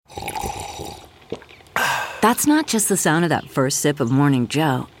That's not just the sound of that first sip of Morning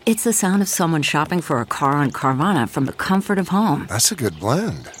Joe. It's the sound of someone shopping for a car on Carvana from the comfort of home. That's a good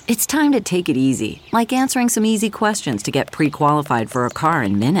blend. It's time to take it easy, like answering some easy questions to get pre-qualified for a car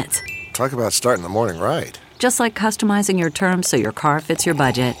in minutes. Talk about starting the morning right. Just like customizing your terms so your car fits your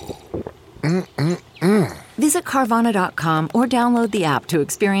budget. Visit Carvana.com or download the app to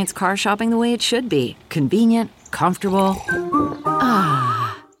experience car shopping the way it should be. Convenient, comfortable.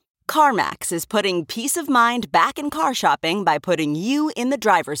 CarMax is putting peace of mind back in car shopping by putting you in the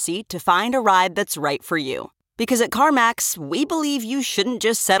driver's seat to find a ride that's right for you. Because at CarMax, we believe you shouldn't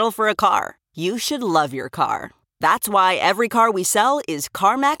just settle for a car. You should love your car. That's why every car we sell is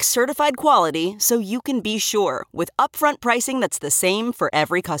CarMax certified quality, so you can be sure with upfront pricing that's the same for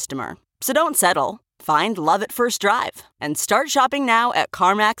every customer. So don't settle. Find love at first drive and start shopping now at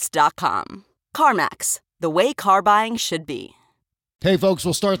CarMax.com. CarMax, the way car buying should be. Hey, folks,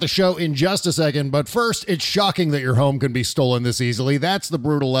 we'll start the show in just a second, but first, it's shocking that your home can be stolen this easily. That's the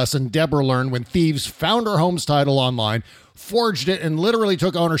brutal lesson Deborah learned when thieves found her home's title online, forged it, and literally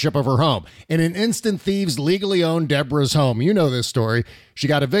took ownership of her home. In an instant, thieves legally owned Deborah's home. You know this story. She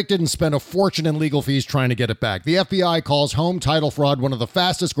got evicted and spent a fortune in legal fees trying to get it back. The FBI calls home title fraud one of the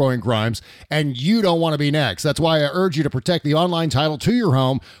fastest growing crimes, and you don't want to be next. That's why I urge you to protect the online title to your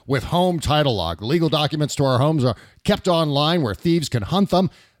home with Home Title Lock. Legal documents to our homes are kept online where thieves can hunt them.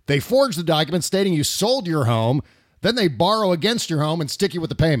 They forge the documents stating you sold your home. Then they borrow against your home and stick you with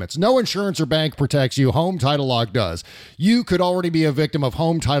the payments. No insurance or bank protects you. Home Title Lock does. You could already be a victim of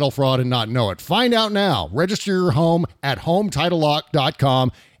home title fraud and not know it. Find out now. Register your home at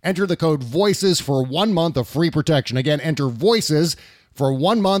HomeTitleLock.com. Enter the code VOICES for 1 month of free protection. Again, enter VOICES for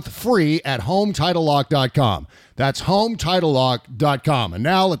 1 month free at HomeTitleLock.com. That's HomeTitleLock.com. And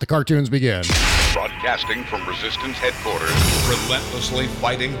now let the cartoons begin. Broadcasting from Resistance headquarters, relentlessly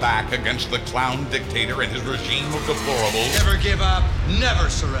fighting back against the clown dictator and his regime of deplorables. Never give up, never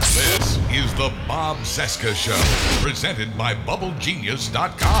surrender. This is the Bob Cesca Show, presented by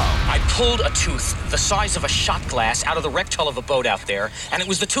BubbleGenius.com. I pulled a tooth the size of a shot glass out of the wrecked hull of a boat out there, and it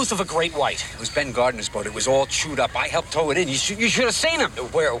was the tooth of a great white. It was Ben Gardner's boat. It was all chewed up. I helped tow it in. You should have seen him.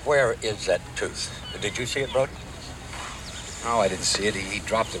 Where is that tooth? Did you see it, Brody? No, I didn't see it. He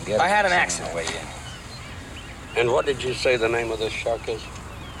dropped it. I had an accident. Way in. And what did you say the name of this shark is?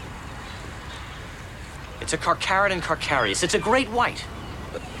 It's a Carcharodon carcharius. It's a great white.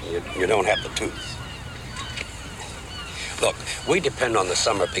 But you don't have the tooth. Look, we depend on the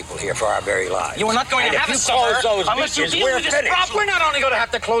summer people here for our very lives. You are not going to have a summer unless you deal with this problem. We're not only going to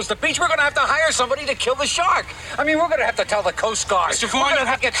have to close the beach, we're going to have to hire somebody to kill the shark. I mean, we're going to have to tell the Coast Guard. Mr. Vaughn, you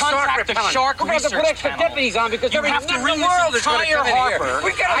have to contact the Shark We're going to have to put extra deputies on because you have to read the world is going to come in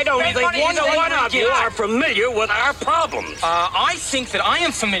harbor. here. I don't think one of you are familiar with our problems. I think that I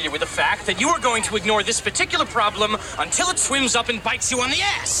am familiar with the fact that you are going to ignore this particular problem until it swims up and bites you on the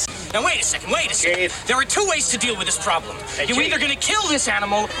ass. Now, wait a second. Chief. There are two ways to deal with this problem. Hey, You're either going to kill this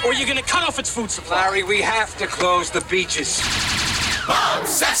animal or you're going to cut off its food supply. Larry, we have to close the beaches. Bob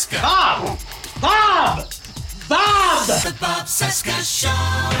Cesca. Bob! The Bob Cesca Show.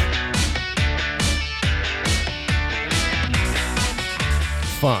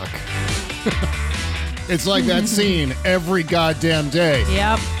 Fuck. It's like that scene every goddamn day.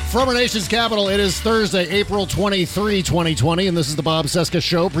 Yep. From our nation's capital, it is Thursday, April 23, 2020, and this is the Bob Cesca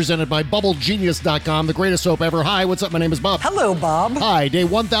Show, presented by BubbleGenius.com, the greatest soap ever. Hi, what's up? My name is Bob. Hello, Bob. Hi, day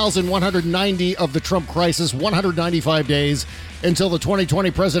 1,190 of the Trump crisis, 195 days until the 2020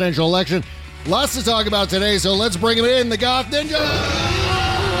 presidential election. Lots to talk about today, so let's bring him in, the Goth Ninja!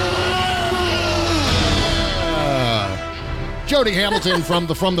 Jody Hamilton from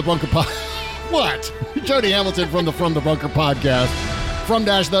the Bunker What? Jody Hamilton from the Bunker podcast.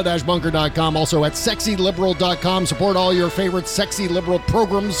 From-the-bunker.com, also at sexyliberal.com. Support all your favorite sexy liberal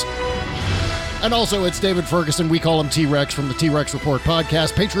programs. And also, it's David Ferguson. We call him T-Rex from the T-Rex Report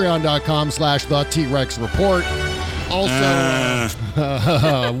podcast. Patreon.com/the T-Rex Report. Also,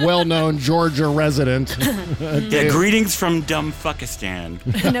 well-known Georgia resident. Yeah, greetings from dumb fuckistan.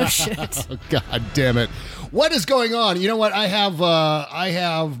 No shit. Oh, God damn it. What is going on? You know what? I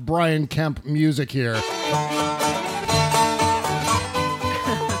have Brian Kemp music here.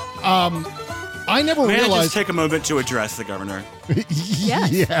 I never realized. May I just take a moment to address the governor?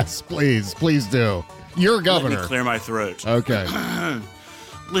 Yes. Yes, please do. You're governor. Let me clear my throat. Okay.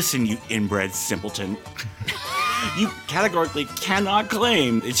 Listen, you inbred simpleton. You categorically cannot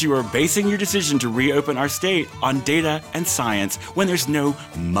claim that you are basing your decision to reopen our state on data and science when there's no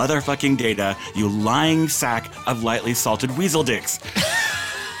motherfucking data, you lying sack of lightly salted weasel dicks.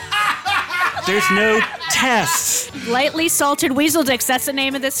 There's no tests. Lightly salted weasel dicks. That's the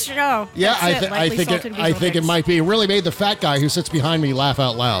name of this show. Yeah, I think it might be. It really made the fat guy who sits behind me laugh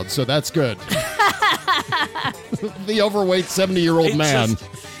out loud, so that's good. The overweight 70-year-old man.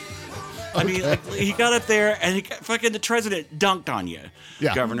 I mean, like, he got up there and fucking the president dunked on you,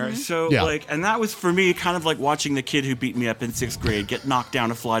 Governor. Mm-hmm. So, and that was for me kind of like watching the kid who beat me up in 6th grade get knocked down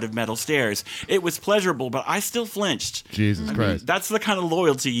a flight of metal stairs. It was pleasurable, but I still flinched. Jesus Christ. Mean, that's the kind of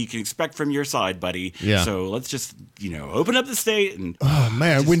loyalty you can expect from your side, buddy. Yeah. So let's just, open up the state. And oh,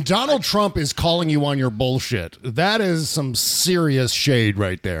 man, when Donald Trump is calling you on your bullshit, that is some serious shade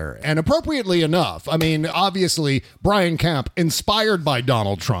right there. And appropriately enough, I mean, obviously, Brian Kemp, inspired by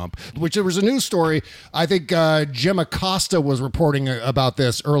Donald Trump, which there was a news story, I think Jim Acosta was reporting about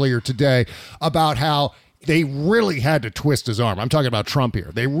this earlier today, about how they really had to twist his arm. I'm talking about Trump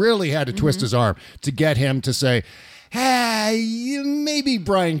here. They really had to twist his arm to get him to say, hey, maybe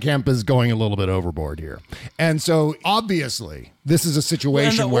Brian Kemp is going a little bit overboard here. And so, obviously, this is a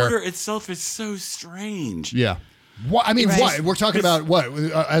situation and the where... order itself is so strange. Yeah. What, I mean, what? We're talking about what?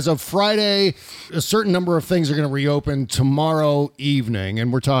 As of Friday, a certain number of things are going to reopen tomorrow evening,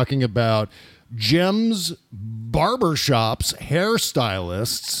 and we're talking about gyms, barbershops,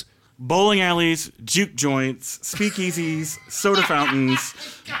 hairstylists, bowling alleys, juke joints, speakeasies, soda fountains,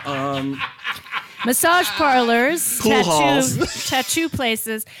 massage parlors, pool halls, tattoo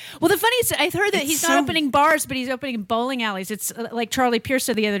places. Well, the funny is, I've heard that he's not opening bars, but he's opening bowling alleys. It's like Charlie Pierce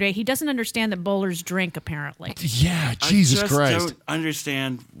said the other day. He doesn't understand that bowlers drink, apparently. Yeah, Jesus Christ. I don't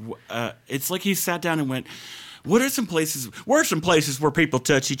understand. It's like he sat down and went, where are some places where people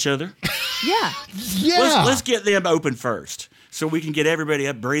touch each other? Yeah. Let's get them open first, so we can get everybody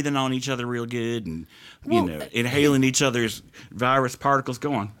up breathing on each other real good and inhaling each other's virus particles.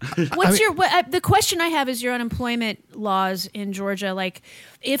 Go on. The question I have is your unemployment laws in Georgia. Like,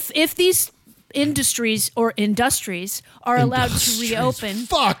 if these industries are allowed to reopen.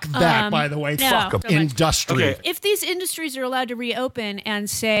 Fuck that, by the way. Fuck them. Industry. Okay. If these industries are allowed to reopen and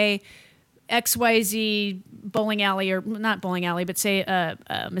say XYZ bowling alley, or not bowling alley, but say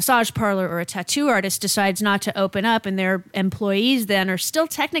a massage parlor or a tattoo artist decides not to open up and their employees then are still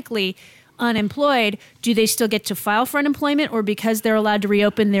technically unemployed, do they still get to file for unemployment, or because they're allowed to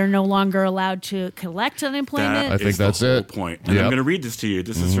reopen, they're no longer allowed to collect unemployment? I think that's the whole it. point. And I'm going to read this to you.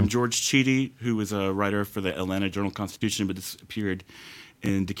 This is from George Cheedy, who was a writer for the Atlanta Journal-Constitution, but this appeared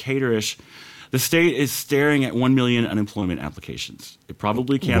in Decatur-ish. The state is staring at 1 million unemployment applications. It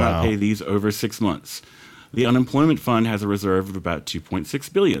probably cannot pay these over 6 months. The unemployment fund has a reserve of about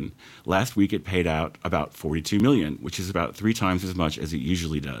 $2.6 billion. Last week, it paid out about $42 million, which is about 3 times as much as it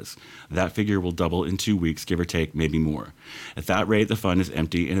usually does. That figure will double in 2 weeks, give or take, maybe more. At that rate, the fund is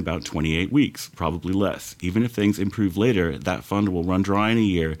empty in about 28 weeks, probably less. Even if things improve later, that fund will run dry in a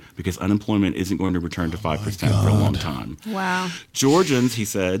year because unemployment isn't going to return to 5% for a long time. Wow. Georgians, he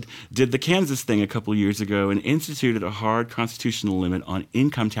said, did the Kansas thing a couple years ago and instituted a hard constitutional limit on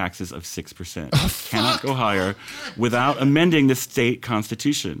income taxes of 6%. Cannot go higher without amending the state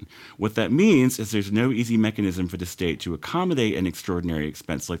constitution. What that means is there's no easy mechanism for the state to accommodate an extraordinary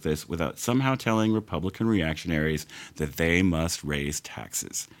expense like this without somehow telling Republican reactionaries that they must raise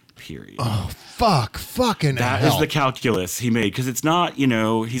taxes. Period. Oh, fucking hell. That is the calculus he made, because it's not,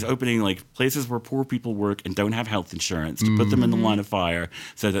 he's opening like places where poor people work and don't have health insurance to put them in the line of fire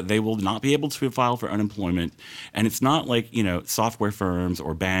so that they will not be able to file for unemployment. And it's not like, software firms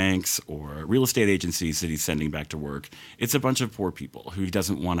or banks or real estate agencies that he's sending back to work. It's a bunch of poor people who he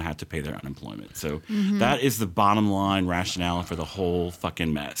doesn't want to have to pay their unemployment. So that is the bottom line rationale for the whole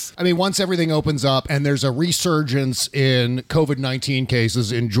fucking mess. I mean, once everything opens up and there's a resurgence in COVID-19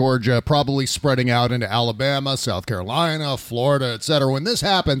 cases in Georgia, probably spreading out into Alabama, South Carolina, Florida, etc. When this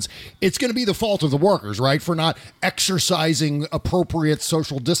happens, it's going to be the fault of the workers, right, for not exercising appropriate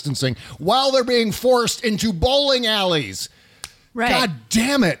social distancing while they're being forced into bowling alleys. Right. God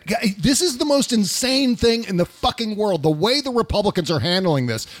damn it. This is the most insane thing in the fucking world, the way the Republicans are handling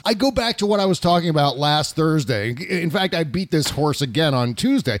this. I go back to what I was talking about last Thursday. In fact, I beat this horse again on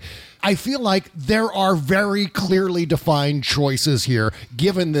Tuesday. I feel like there are very clearly defined choices here,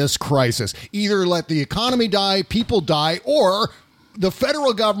 given this crisis. Either let the economy die, people die, or the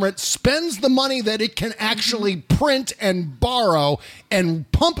federal government spends the money that it can actually print and borrow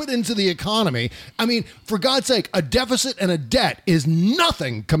and pump it into the economy. I mean, for God's sake, a deficit and a debt is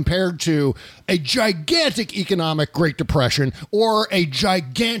nothing compared to a gigantic economic Great Depression or a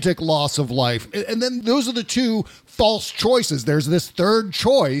gigantic loss of life. And then those are the two false choices. There's this third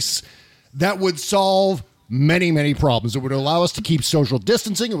choice that would solve many, many problems. It would allow us to keep social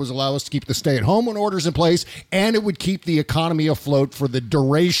distancing. It would allow us to keep the stay-at-home orders in place, and it would keep the economy afloat for the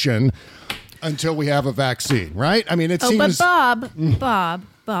duration until we have a vaccine, right? I mean, it seems... But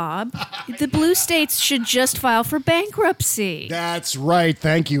Bob, the blue states should just file for bankruptcy. That's right.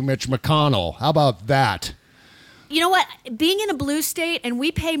 Thank you, Mitch McConnell. How about that? You know what? Being in a blue state and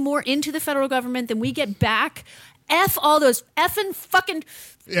we pay more into the federal government than we get back, F all those effing fucking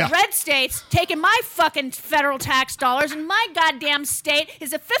red states taking my fucking federal tax dollars, and my goddamn state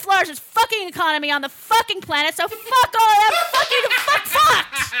is the 5th largest fucking economy on the fucking planet, so fuck all that fucking fuck.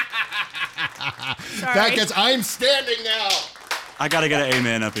 Sorry. That gets, I'm standing now. I gotta get an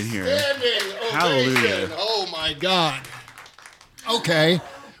amen up in here. Standing ovation. Hallelujah. Oh my God. Okay.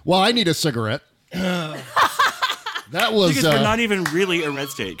 Well, I need a cigarette. That was because we're not even really a red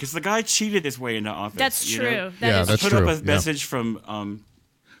state because the guy cheated his way into office. That's true. That's true. true. I put up a message from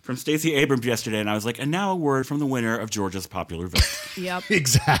Stacey Abrams yesterday, and I was like, and now a word from the winner of Georgia's popular vote. Yep.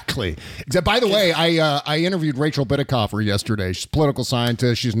 Exactly. By the way, I interviewed Rachel Bitecofer yesterday. She's a political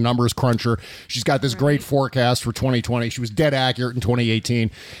scientist. She's a numbers cruncher. She's got this great forecast for 2020. She was dead accurate in 2018.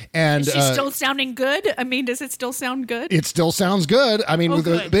 And is she still sounding good? I mean, does it still sound good? It still sounds good. I mean,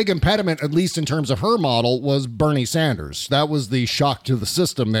 the big impediment, at least in terms of her model, was Bernie Sanders. That was the shock to the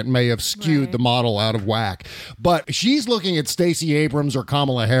system that may have skewed the model out of whack. But she's looking at Stacey Abrams or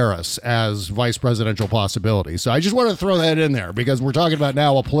Kamala Harris as vice presidential possibility. So I just wanted to throw that in there because we're talking about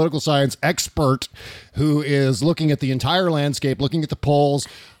now a political science expert who is looking at the entire landscape, looking at the polls,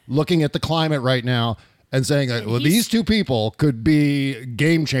 looking at the climate right now, and saying that these two people could be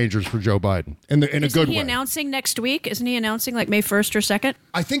game changers for Joe Biden in a good way. Isn't he announcing next week? Isn't he announcing like May 1st or 2nd?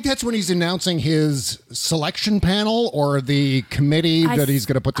 I think that's when he's announcing his selection panel or the committee that he's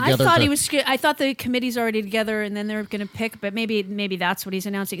going to put together. I thought the committee's already together and then they're going to pick, but maybe that's what he's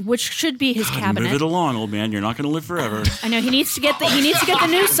announcing, which should be his cabinet. Move it along, old man. You're not going to live forever. I know he needs to get the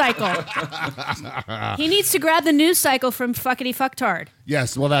news cycle. He needs to grab the news cycle from fuckity fucktard.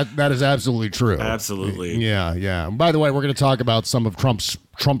 Yes, well, that is absolutely true. Absolutely. Yeah. By the way, we're going to talk about some of Trump's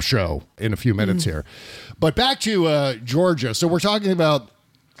Trump show in a few minutes here. But back to Georgia. So we're talking about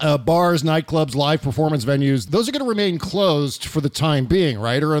bars, nightclubs, live performance venues. Those are going to remain closed for the time being,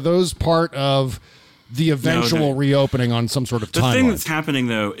 right? Or are those part of the eventual reopening on some sort of timeline? The thing that's happening,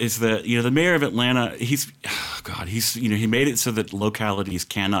 though, is that the mayor of Atlanta, he made it so that localities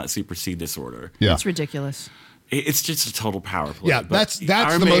cannot supersede this order. Yeah, that's ridiculous. It's just a total power play. Yeah, that's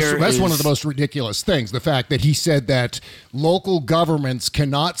one of the most ridiculous things. The fact that he said that local governments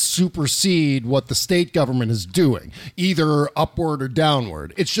cannot supersede what the state government is doing, either upward or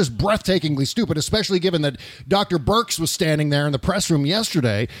downward. It's just breathtakingly stupid, especially given that Dr. Birx was standing there in the press room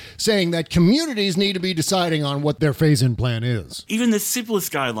yesterday saying that communities need to be deciding on what their phase-in plan is. Even the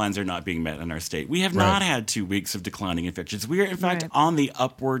simplest guidelines are not being met in our state. We have not had 2 weeks of declining infections. We are, in fact, on the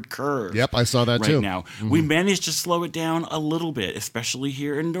upward curve. Yep, I saw that too. Right now. Mm-hmm. We managed to slow it down a little bit, especially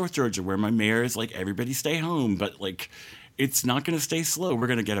here in North Georgia, where my mayor is like, everybody stay home. But like, it's not going to stay slow. We're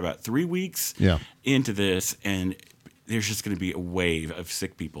going to get about 3 weeks into this, and there's just going to be a wave of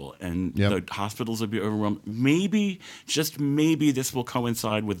sick people, and the hospitals will be overwhelmed. Maybe, just maybe, this will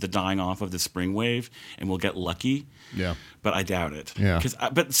coincide with the dying off of the spring wave, and we'll get lucky. Yeah. But I doubt it. Yeah.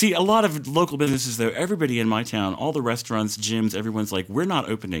 But see, a lot of local businesses, though, everybody in my town, all the restaurants, gyms, everyone's like, we're not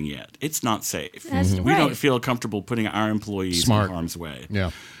opening yet. It's not safe. We don't feel comfortable putting our employees in harm's way.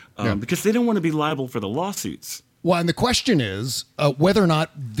 Yeah. Because they don't want to be liable for the lawsuits. Well, and the question is whether or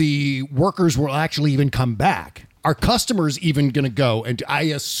not the workers will actually even come back. Are customers even going to go? And I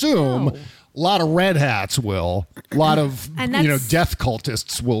assume a lot of red hats will. A lot of death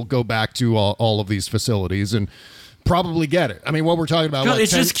cultists will go back to all of these facilities and probably get it. I mean, what we're talking about. It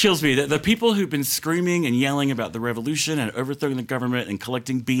just kills me that the people who've been screaming and yelling about the revolution and overthrowing the government and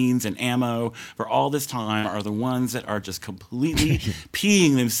collecting beans and ammo for all this time are the ones that are just completely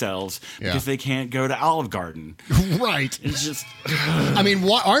peeing themselves because they can't go to Olive Garden. Right. It's just. I mean,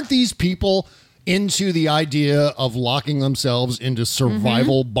 aren't these people into the idea of locking themselves into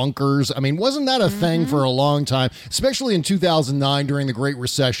survival bunkers? I mean, wasn't that a thing for a long time, especially in 2009 during the Great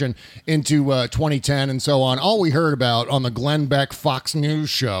Recession into 2010 and so on? All we heard about on the Glenn Beck Fox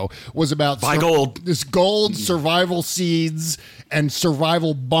News show was about this gold survival seeds and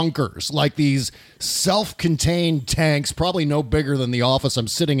survival bunkers, like these self-contained tanks, probably no bigger than the office I'm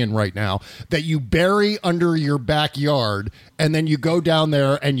sitting in right now, that you bury under your backyard, and then you go down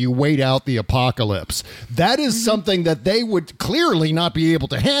there and you wait out the apocalypse. That is something that they would clearly not be able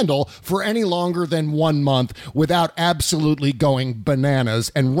to handle for any longer than 1 month without absolutely going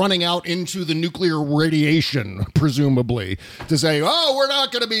bananas and running out into the nuclear radiation, presumably, to say, oh, we're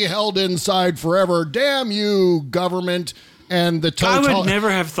not going to be held inside forever. Damn you, government. And I would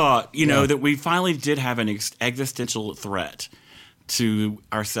never have thought, that we finally did have an existential threat to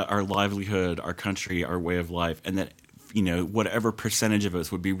our livelihood, our country, our way of life, and that, you know, whatever percentage of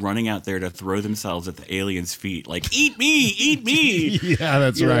us would be running out there to throw themselves at the aliens' feet, like, eat me. Yeah,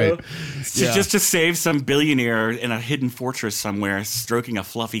 that's right. Just to save some billionaire in a hidden fortress somewhere stroking a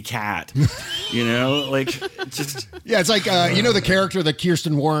fluffy cat. You know, like, just. Yeah, it's like, you know, the character that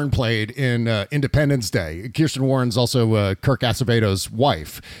Kirsten Warren played in Independence Day. Kirsten Warren's also Kirk Aceveto's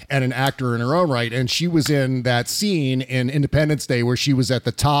wife and an actor in her own right. And she was in that scene in Independence Day where she was at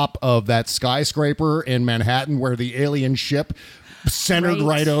the top of that skyscraper in Manhattan where the alien ship centered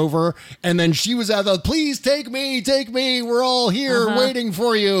right over, and then she was at the please take me, we're all here waiting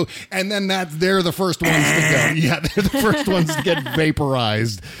for you, and then they're the first ones to go. Yeah, they're the first ones to get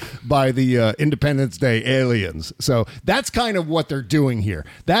vaporized by the Independence Day aliens. So that's kind of what they're doing here.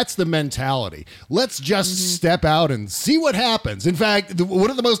 That's the mentality. Let's just step out and see what happens. In fact, one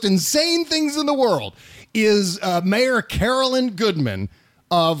of the most insane things in the world is Mayor Carolyn Goodman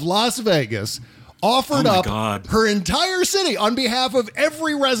of Las Vegas offered up her entire city on behalf of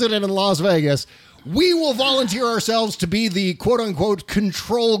every resident in Las Vegas. We will volunteer ourselves to be the quote-unquote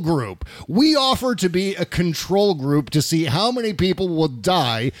control group. We offer to be a control group to see how many people will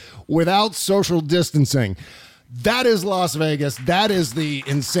die without social distancing. That is Las Vegas. That is the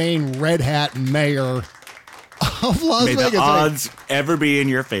insane red hat mayor of Las Vegas. May the odds ever be in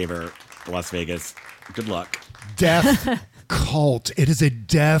your favor, Las Vegas. Good luck. Death cult. It is a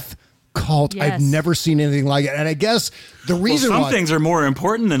death cult. Yes. I've never seen anything like it. And I guess the reason some things are more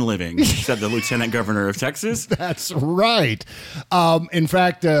important than living, said the Lieutenant Governor of Texas. That's right. In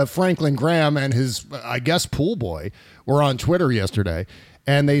fact, Franklin Graham and his, I guess, pool boy were on Twitter yesterday,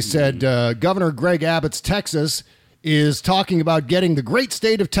 and they said Governor Greg Abbott's Texas is talking about getting the great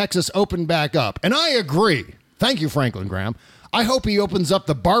state of Texas opened back up. And I agree. Thank you, Franklin Graham. I hope he opens up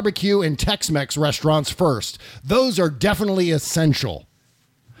the barbecue and Tex-Mex restaurants first. Those are definitely essential.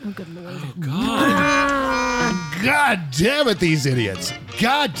 Oh, good Lord. Oh, God. God damn it, these idiots.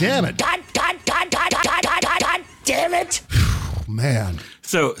 God damn it. God damn it. Man.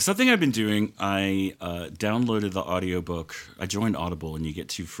 So something I've been doing, I downloaded the audiobook. I joined Audible, and you get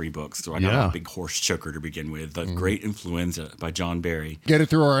 2 free books. So I got a big horse choker to begin with, The Great Influenza by John Barry. Get it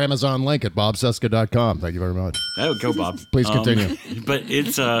through our Amazon link at bobseska.com. Thank you very much. Oh, go, Bob. Please continue. But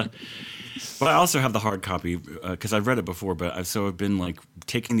it's... But I also have the hard copy because I've read it before. But I've been like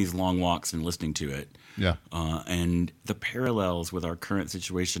taking these long walks and listening to it. Yeah. And the parallels with our current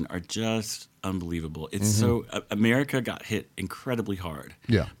situation are just unbelievable. It's so America got hit incredibly hard.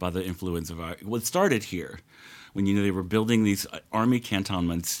 By the influence of it started here when they were building these army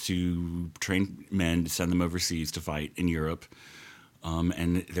cantonments to train men to send them overseas to fight in Europe.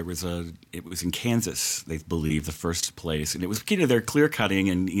 And it was in Kansas, they believe, the first place. And it was, they're clear cutting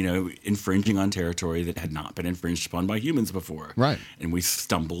and, infringing on territory that had not been infringed upon by humans before. Right. And we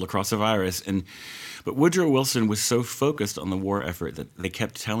stumbled across a virus. But Woodrow Wilson was so focused on the war effort that they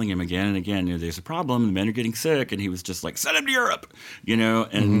kept telling him again and again, there's a problem, the men are getting sick. And he was just like, send them to Europe,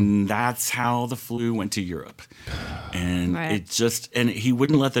 and that's how the flu went to Europe. And and he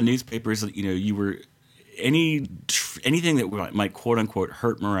wouldn't let the newspapers, anything that might quote unquote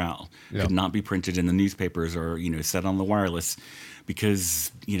hurt morale could not be printed in the newspapers or said on the wireless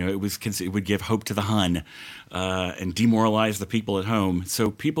because it would give hope to the Hun and demoralize the people at home. So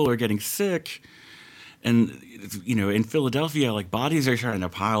people are getting sick. And, in Philadelphia, like bodies are trying to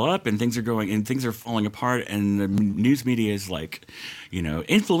pile up and things are falling apart. And the news media is like,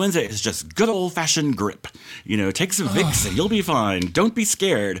 influenza is just good old fashioned grip. Take some Vicks and you'll be fine. Don't be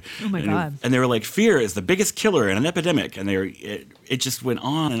scared. Oh, my God. And they were like, fear is the biggest killer in an epidemic. And it just went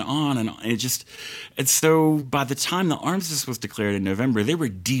on and on and on. And so by the time the armistice was declared in November, they were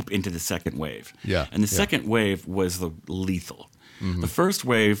deep into the second wave. Yeah. And the second wave was the lethal. The first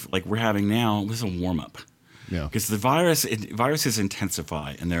wave, like we're having now, was a warm-up. Yeah. Because the viruses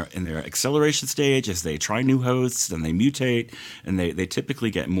intensify in their acceleration stage as they try new hosts and they mutate, and they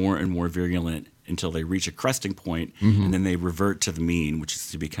typically get more and more virulent until they reach a cresting point, and then they revert to the mean, which is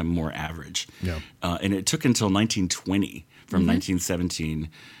to become more average. Yeah. And it took until 1920 from 1917.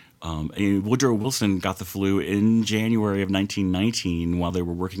 And Woodrow Wilson got the flu in January of 1919 while they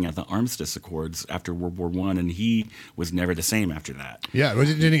were working at the Armistice Accords after World War I, and he was never the same after that. Yeah,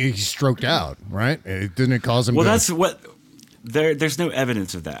 didn't he stroked out, right? Didn't it cause him Well, that's what... There's no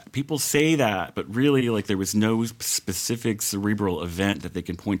evidence of that. People say that, but really, like, there was no specific cerebral event that they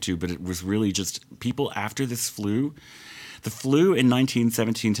can point to, but it was really just people after this flu... The flu in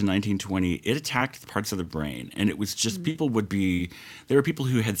 1917 to 1920, it attacked parts of the brain. And it was just there were people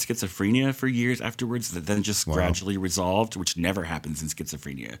who had schizophrenia for years afterwards that then just gradually resolved, which never happens in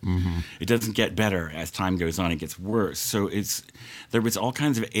schizophrenia. It doesn't get better as time goes on, it gets worse. So there was all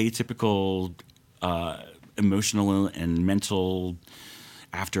kinds of atypical emotional and mental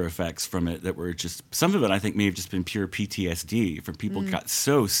after effects from it that were just, some of it I think may have just been pure PTSD from people who got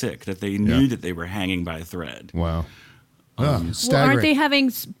so sick that they knew that they were hanging by a thread. Wow. Well, aren't they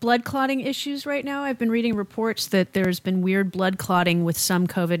having blood clotting issues right now? I've been reading reports that there's been weird blood clotting with some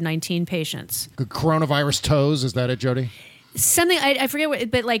COVID-19 patients. Coronavirus toes, is that it, Jody? Something, I forget what,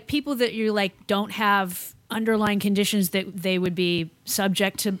 but like people that you like don't have underlying conditions that they would be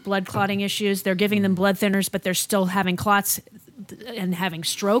subject to blood clotting issues. They're giving them blood thinners, but they're still having clots and having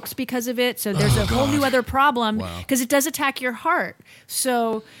strokes because of it. So there's a whole new other problem because it does attack your heart.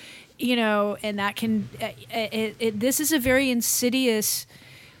 So, and that can, this is a very insidious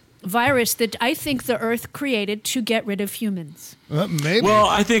virus that I think the Earth created to get rid of humans. Maybe. Well,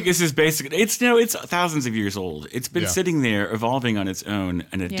 I think this is basically, it's thousands of years old. It's been sitting there evolving on its own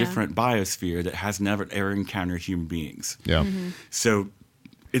in a different biosphere that has never ever encountered human beings. Yeah. So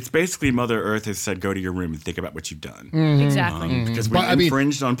it's basically Mother Earth has said, go to your room and think about what you've done. Exactly. Because we've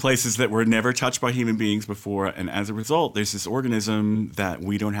infringed on places that were never touched by human beings before. And as a result, there's this organism that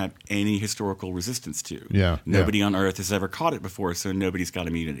we don't have any historical resistance to. Nobody on Earth has ever caught it before, so nobody's got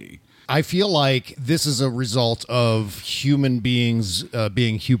immunity. I feel like this is a result of human beings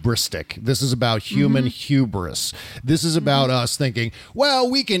being hubristic. This is about human hubris. This is about us thinking,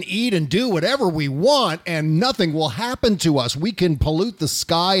 well, we can eat and do whatever we want and nothing will happen to us. We can pollute the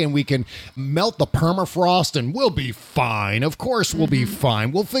sky and we can melt the permafrost and we'll be fine. Of course we'll be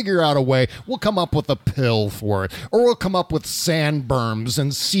fine. We'll figure out a way. We'll come up with a pill for it. Or we'll come up with sand berms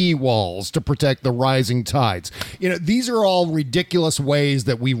and seawalls to protect the rising tides. These are all ridiculous ways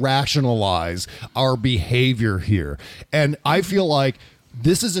that we rationalize our behavior here. And I feel like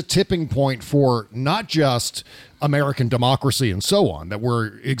this is a tipping point for not just American democracy and so on that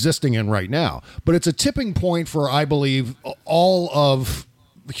we're existing in right now, but it's a tipping point for, I believe, all of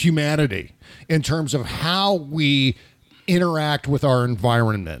humanity in terms of how we interact with our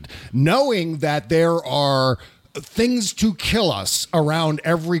environment, knowing that there are things to kill us around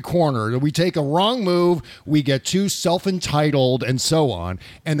every corner. We take a wrong move, we get too self-entitled and so on,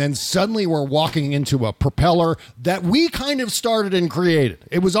 and then suddenly we're walking into a propeller that we kind of started and created.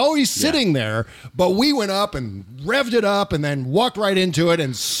 It was always sitting there, but we went up and revved it up and then walked right into it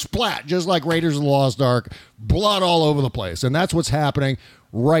and splat, just like Raiders of the Lost Ark, blood all over the place. And that's what's happening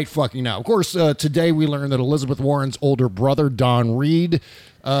right fucking now. Of course, today we learned that Elizabeth Warren's older brother, Don Reed,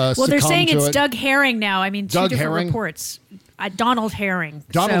 well, they're saying it's it. Doug Herring now. I mean, two different reports. Donald Herring.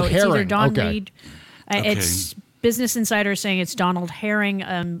 Donald Herring. It's either Don Reed. It's Business Insider saying it's Donald Herring.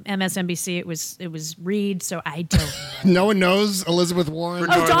 MSNBC, it was Reed. So I don't know. No one knows Elizabeth Warren.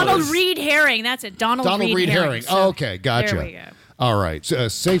 Oh, Donald Reed Herring. That's it. Donald Reed Herring. So, okay, gotcha. There we go. All right.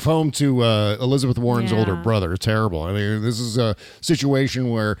 Safe home to Elizabeth Warren's older brother. Terrible. I mean, this is a situation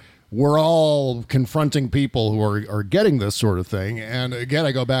where we're all confronting people who are getting this sort of thing. And again,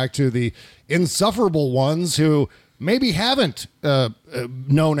 I go back to the insufferable ones who maybe haven't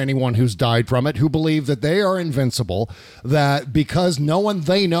known anyone who's died from it, who believe that they are invincible, that because no one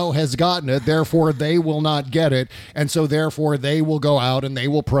they know has gotten it, therefore they will not get it. And so therefore they will go out and they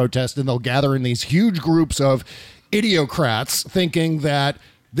will protest and they'll gather in these huge groups of idiocrats thinking that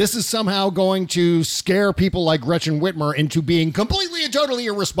this is somehow going to scare people like Gretchen Whitmer into being completely and totally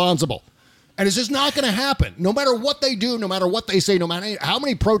irresponsible. And it's just not going to happen. No matter what they do, no matter what they say, no matter how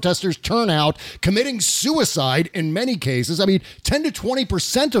many protesters turn out committing suicide in many cases. I mean, 10 to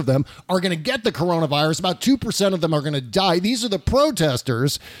 20% of them are going to get the coronavirus. About 2% of them are going to die. These are the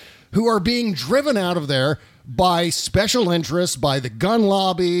protesters who are being driven out of there by special interests, by the gun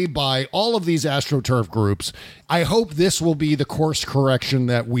lobby, by all of these AstroTurf groups. I hope this will be the course correction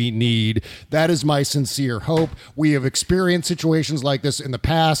that we need. That is my sincere hope. We have experienced situations like this in the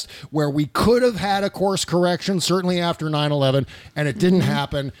past where we could have had a course correction, certainly after 9/11, and it didn't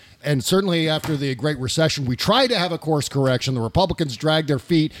happen. And certainly after the Great Recession, we tried to have a course correction. The Republicans dragged their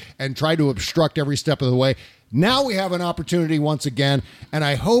feet and tried to obstruct every step of the way. Now we have an opportunity once again, and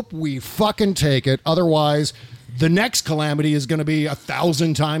I hope we fucking take it. Otherwise, the next calamity is going to be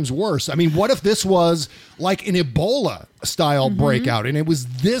 1,000 times worse. I mean, what if this was like an Ebola-style breakout, and it was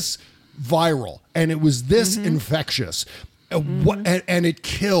this viral, and it was this infectious? And it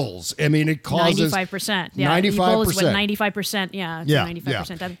kills. I mean, it causes 95%. Yeah, 95%. Ebola's what, 95%. Yeah,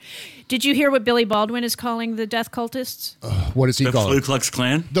 95%. Yeah. Did you hear what Billy Baldwin is calling the death cultists? What is he calling? The Ku Klux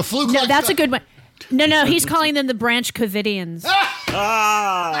Klan? The Ku Klux No, that's a good one. No, he's calling them the Branch Covidians.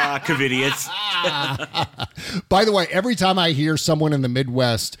 Covidians. By the way, every time I hear someone in the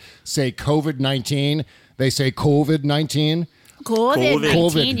Midwest say COVID-19, they say COVID-19.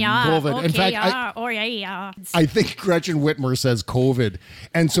 COVID-19, yeah. COVID. Okay, In fact, yeah. I think Gretchen Whitmer says COVID.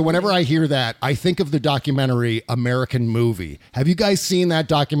 And so whenever I hear that, I think of the documentary American Movie. Have you guys seen that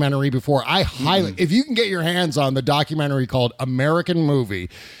documentary before? If you can get your hands on the documentary called American Movie,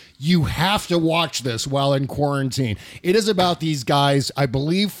 you have to watch this while in quarantine. It is about these guys, I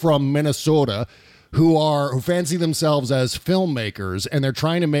believe from Minnesota, who fancy themselves as filmmakers, and they're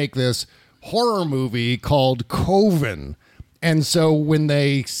trying to make this horror movie called Coven. And so when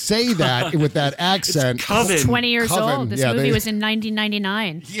they say that with that accent, it's 20 years old. This movie was in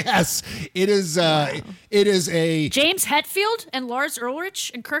 1999. Yes, it is. It is a James Hetfield and Lars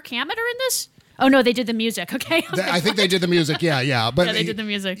Ulrich and Kirk Hammett are in this. Oh no, they did the music. Okay, I think they did the music. Yeah, but they did the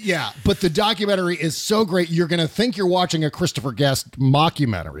music. Yeah, but the documentary is so great. You're gonna think you're watching a Christopher Guest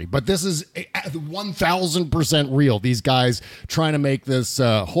mockumentary, but this is 1,000% real. These guys trying to make this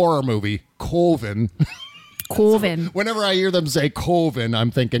horror movie, Coven. Coven. Whenever I hear them say Coven,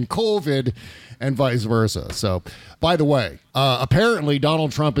 I'm thinking COVID and vice versa. So, by the way, apparently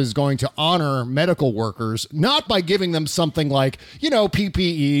Donald Trump is going to honor medical workers, not by giving them something like,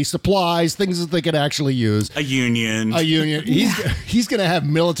 PPE, supplies, things that they could actually use. A union. He's going to have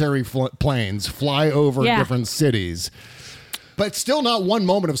military planes fly over different cities. But still not one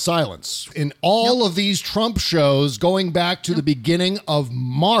moment of silence. In all of these Trump shows going back to the beginning of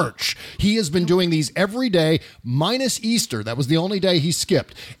March, he has been doing these every day, minus Easter. That was the only day he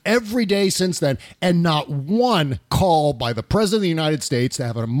skipped. Every day since then, and not one call by the President of the United States to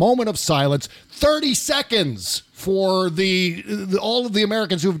have a moment of silence, 30 seconds for all of the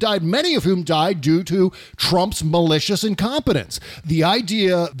Americans who have died, many of whom died due to Trump's malicious incompetence. The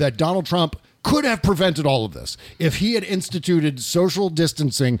idea that Donald Trump could have prevented all of this if he had instituted social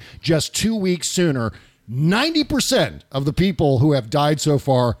distancing just 2 weeks sooner. 90% of the people who have died so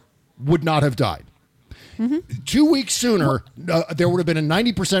far would not have died. 2 weeks sooner, there would have been a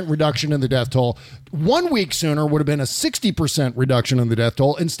 90% reduction in the death toll. 1 week sooner would have been a 60% reduction in the death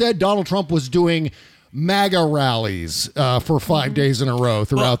toll. Instead, Donald Trump was doing MAGA rallies for 5 days in a row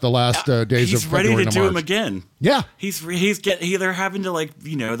throughout the last days of February. He's ready to do March. them again. Yeah. They're having to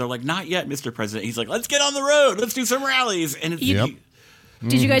they're like, not yet, Mr. President. He's like, let's get on the road. Let's do some rallies. And Did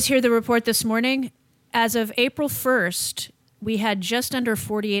you guys hear the report this morning? As of April 1st, we had just under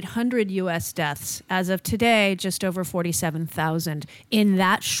 4,800 U.S. deaths. As of today, just over 47,000 in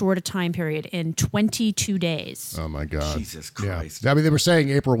that short a time period in 22 days. Oh, my God. Jesus Christ. Yeah. I mean, they were saying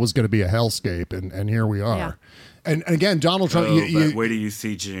April was going to be a hellscape, and here we are. Yeah. And again, Donald Trump. But wait till you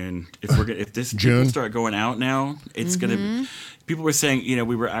see June. If this people start going out now, it's going to. People were saying,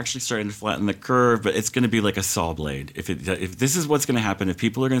 we were actually starting to flatten the curve, but it's going to be like a saw blade. If this is what's going to happen, if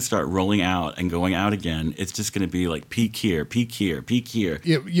people are going to start rolling out and going out again, it's just going to be like peak here, peak here, peak here.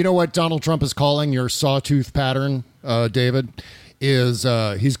 You know what Donald Trump is calling your sawtooth pattern, David?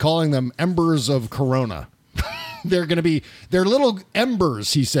 He's calling them embers of Corona. They're little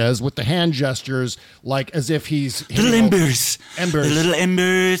embers, he says, with the hand gestures, like as if he's little embers. The little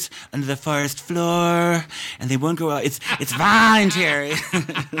embers under the forest floor, and they won't go out. It's voluntary.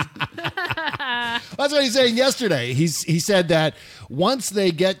 That's what he's saying yesterday. He said that once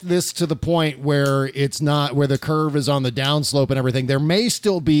they get this to the point where it's not where the curve is on the downslope and everything, there may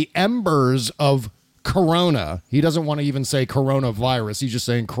still be embers of Corona. He doesn't want to even say coronavirus. He's just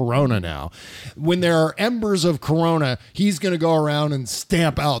saying Corona now. When there are embers of Corona, he's going to go around and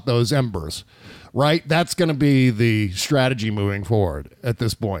stamp out those embers, right? That's going to be the strategy moving forward at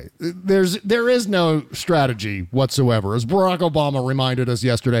this point. There is no strategy whatsoever. As Barack Obama reminded us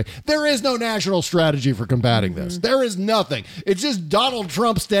yesterday, there is no national strategy for combating this. There is nothing. It's just Donald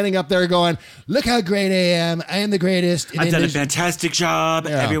Trump standing up there going, look how great I am. I am the greatest. I've done a fantastic job.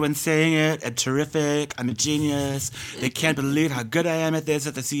 Yeah. Everyone's saying it. I'm terrific. I'm a genius. They can't believe how good I am at this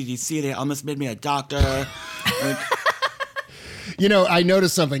at the CDC. They almost made me a doctor. I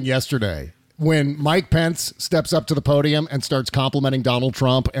noticed something yesterday. When Mike Pence steps up to the podium and starts complimenting Donald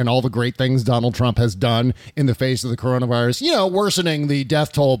Trump and all the great things Donald Trump has done in the face of the coronavirus, worsening the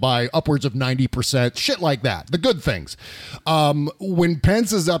death toll by upwards of 90%, shit like that, the good things. When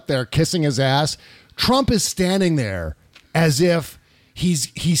Pence is up there kissing his ass, Trump is standing there as if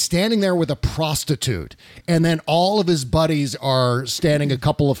he's standing there with a prostitute, and then all of his buddies are standing a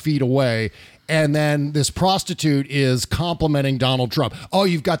couple of feet away. And then this prostitute is complimenting Donald Trump. Oh,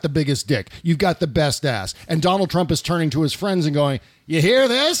 you've got the biggest dick. You've got the best ass. And Donald Trump is turning to his friends and going, You hear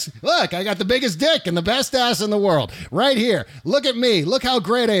this? Look, I got the biggest dick and the best ass in the world right here. Look at me. Look how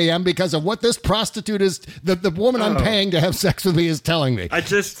great I am because of what this prostitute is, the woman I'm paying to have sex with me is telling me. I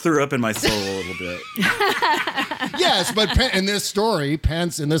just threw up in my soul a little bit. Yes, but in this story,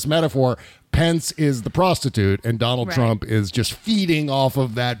 Pence, in this metaphor, Pence is the prostitute and Donald Trump is just feeding off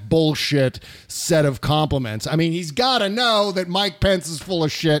of that bullshit set of compliments. I mean, he's got to know that Mike Pence is full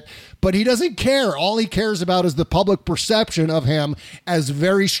of shit, but he doesn't care. All he cares about is the public perception of him as a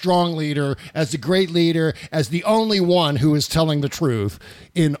very strong leader, as a great leader, as the only one who is telling the truth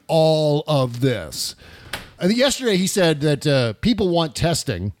in all of this. Yesterday, he said that people want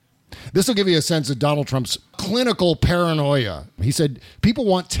testing. This will give you a sense of Donald Trump's clinical paranoia. He said people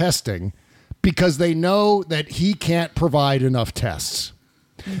want testing because they know that he can't provide enough tests.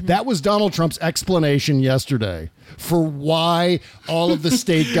 Mm-hmm. That was Donald Trump's explanation yesterday for why all of the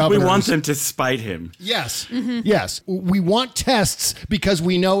state governors... We want them to spite him. Yes. Mm-hmm. Yes. We want tests because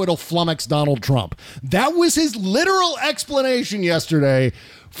we know it'll flummox Donald Trump. That was his literal explanation yesterday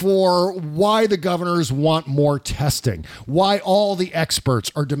for why the governors want more testing, why all the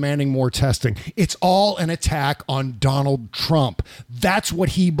experts are demanding more testing. It's all an attack on Donald Trump. That's what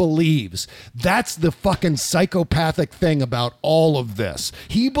he believes. That's the fucking psychopathic thing about all of this.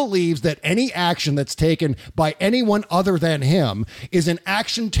 He believes that any action that's taken by anyone other than him is an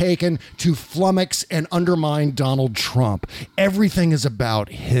action taken to flummox and undermine Donald Trump. Everything is about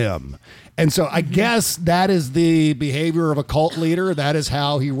him. And so I guess that is the behavior of a cult leader. That is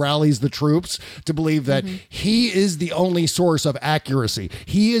how he rallies the troops to believe that he is the only source of accuracy.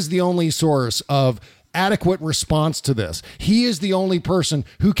 He is the only source of adequate response to this. He is the only person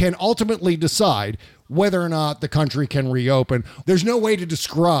who can ultimately decide whether or not the country can reopen. There's no way to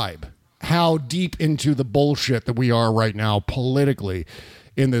describe how deep into the bullshit that we are right now politically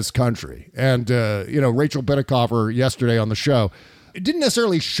in this country. And, Rachel Bittencofer yesterday on the show, it didn't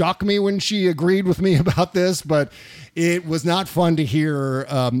necessarily shock me when she agreed with me about this, but it was not fun to hear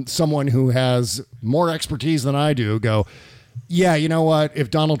someone who has more expertise than I do go, yeah, you know what? If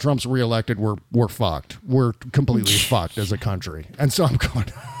Donald Trump's reelected, we're fucked. We're completely fucked as a country. And so I'm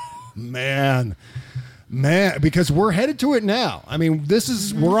going, man, because we're headed to it now. I mean,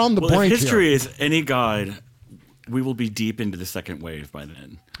 we're on the brink. If history here. is any guide, we will be deep into the second wave by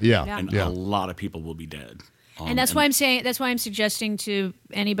then. Yeah. And a lot of people will be dead. And that's why I'm suggesting to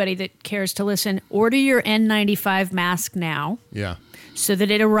anybody that cares to listen, order your N95 mask now. Yeah. So that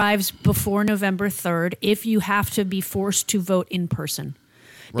it arrives before November 3rd if you have to be forced to vote in person.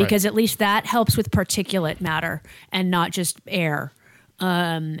 Because at least that helps with particulate matter and not just air.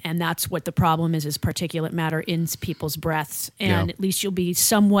 And that's what the problem is particulate matter in people's breaths. And at least you'll be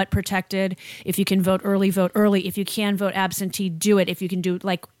somewhat protected. If you can vote early, vote early. If you can vote absentee, do it. If you can do,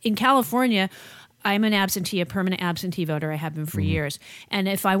 like in California, I'm a permanent absentee voter. I have been for years. And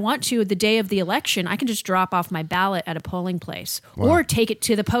if I want to, the day of the election, I can just drop off my ballot at a polling place or take it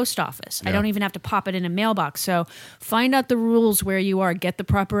to the post office. I don't even have to pop it in a mailbox. So find out the rules where you are. Get the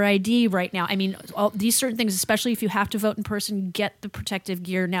proper ID right now. I mean, all these certain things, especially if you have to vote in person, get the protective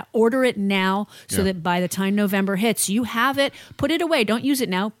gear now. Order it now so that by the time November hits, you have it. Put it away. Don't use it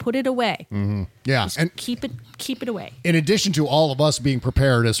now. Put it away. Mm-hmm. Yeah. Just and keep it away. In addition to all of us being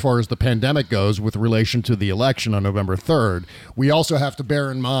prepared as far as the pandemic goes with relation to the election on November 3rd, we also have to bear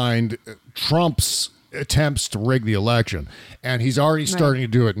in mind Trump's attempts to rig the election. And he's already starting to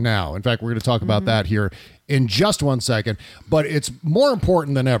do it now. In fact, we're going to talk about that here in just 1 second. But it's more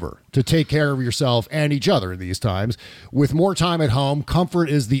important than ever to take care of yourself and each other in these times. With more time at home,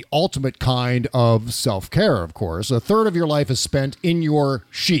 comfort is the ultimate kind of self-care, of course. A third of your life is spent in your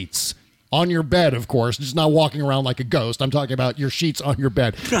sheets. On your bed, of course, just not walking around like a ghost. I'm talking about your sheets on your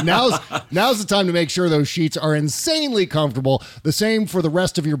bed. Now's the time to make sure those sheets are insanely comfortable. The same for the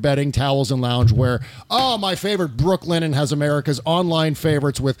rest of your bedding, towels, and loungewear. Oh, my favorite, Brooklinen has America's online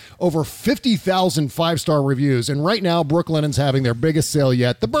favorites with over 50,000 five-star reviews. And right now, Brooklinen's having their biggest sale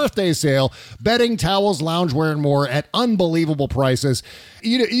yet, the birthday sale. Bedding, towels, loungewear, and more at unbelievable prices.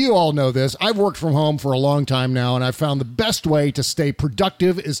 You all know this. I've worked from home for a long time now, and I've found the best way to stay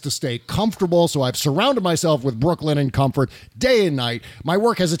productive is to stay comfortable. So I've surrounded myself with Brooklinen comfort day and night. My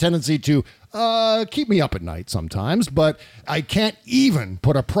work has a tendency to keep me up at night sometimes, but I can't even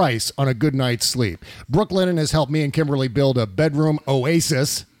put a price on a good night's sleep. Brooklinen has helped me and Kimberly build a bedroom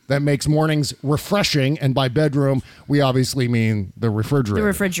oasis that makes mornings refreshing, and by bedroom, we obviously mean the refrigerator. The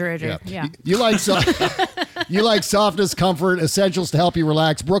refrigerator, yeah. You like You like softness, comfort, essentials to help you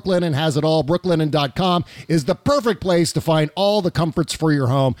relax. Brooklinen has it all. Brooklinen.com is the perfect place to find all the comforts for your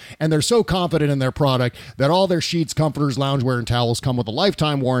home, and they're so confident in their product that all their sheets, comforters, loungewear, and towels come with a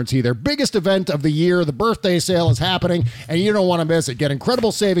lifetime warranty. Their biggest event of the year, the birthday sale, is happening, and you don't want to miss it. Get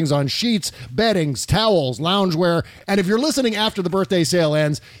incredible savings on sheets, beddings, towels, loungewear, and if you're listening after the birthday sale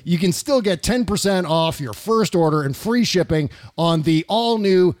ends, you can still get 10% off your first order and free shipping on the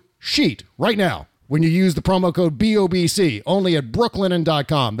all-new sheet right now when you use the promo code BOBC, only at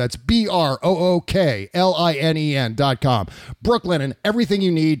brooklinen.com. That's BROOKLINEN.com. Brooklinen, everything you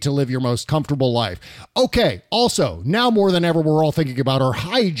need to live your most comfortable life. Okay, also, now more than ever, we're all thinking about our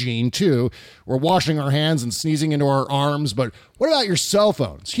hygiene, too. We're washing our hands and sneezing into our arms, but what about your cell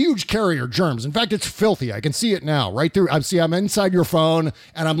phones? Huge carrier germs. In fact, it's filthy. I can see it now, right through. I'm inside your phone,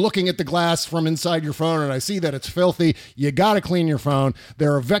 and I'm looking at the glass from inside your phone, and I see that it's filthy. You got to clean your phone.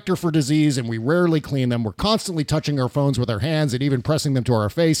 They're a vector for disease, and we rarely clean them. We're constantly touching our phones with our hands and even pressing them to our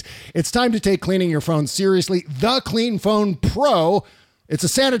face. It's time to take cleaning your phone seriously. The Clean Phone Pro. It's a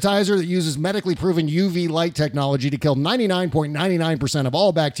sanitizer that uses medically proven UV light technology to kill 99.99% of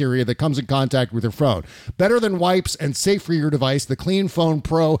all bacteria that comes in contact with your phone. Better than wipes and safe for your device, the Clean Phone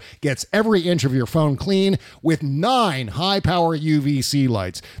Pro gets every inch of your phone clean with 9 high-power UVC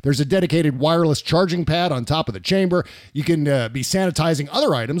lights. There's a dedicated wireless charging pad on top of the chamber. You can be sanitizing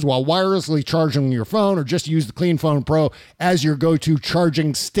other items while wirelessly charging your phone, or just use the Clean Phone Pro as your go-to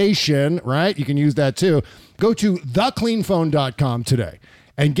charging station, right? You can use that too. Go to thecleanphone.com today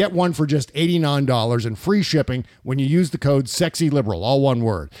and get one for just $89 and free shipping when you use the code SEXYLIBERAL, all one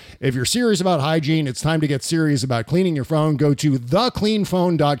word. If you're serious about hygiene, it's time to get serious about cleaning your phone. Go to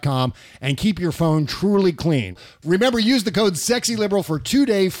thecleanphone.com and keep your phone truly clean. Remember, use the code SEXYLIBERAL for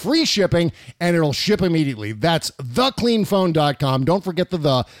 2-day free shipping, and it'll ship immediately. That's thecleanphone.com. Don't forget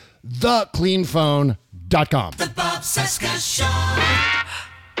the thecleanphone.com. The Bob Seska Show.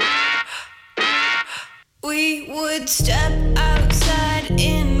 We would step outside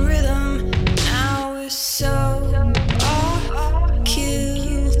in rhythm. Now we're so off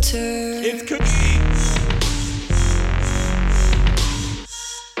kilter. It's cookies.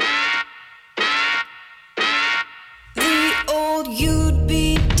 The old you'd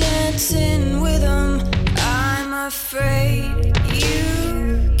be dancing with them. I'm afraid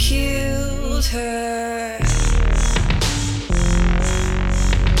you killed her.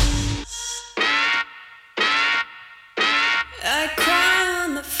 I cry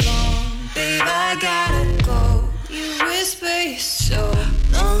on the phone, babe, I gotta go. You whisper you're so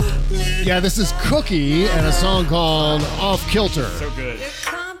lonely. Yeah, this is Cookie and a song called Off Kilter. So good.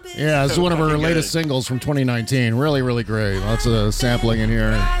 Yeah, this is one of her latest singles from 2019. Really, really great. Lots of sampling in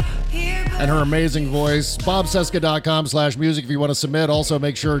here. And her amazing voice. BobCesca.com/music if you want to submit. Also,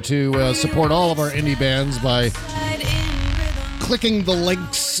 make sure to support all of our indie bands by clicking the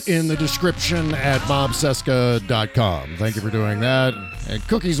links in the description at bobcesca.com. Thank you for doing that. And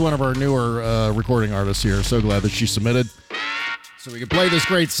Cookie's one of our newer recording artists here. So glad that she submitted so we can play this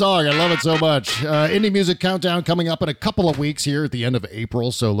great song. I love it so much. Indie Music Countdown coming up in a couple of weeks here at the end of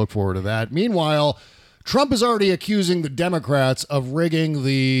April, so look forward to that. Meanwhile, Trump is already accusing the Democrats of rigging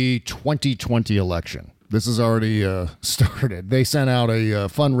the 2020 election. This has already started. They sent out a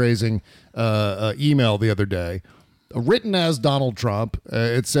fundraising email the other day, written as Donald Trump.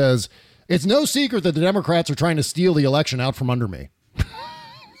 It says, "It's no secret that the Democrats are trying to steal the election out from under me."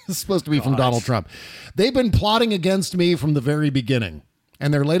 This is supposed to be from Donald Trump. "They've been plotting against me from the very beginning,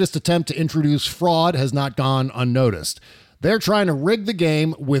 and their latest attempt to introduce fraud has not gone unnoticed. They're trying to rig the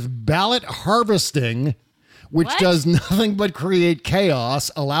game with ballot harvesting, which does nothing but create chaos,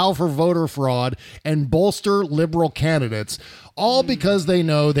 allow for voter fraud, and bolster liberal candidates, all because they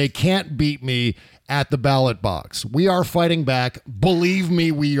know they can't beat me at the ballot box. We are fighting back. Believe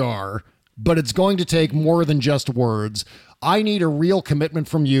me, we are. But it's going to take more than just words. I need a real commitment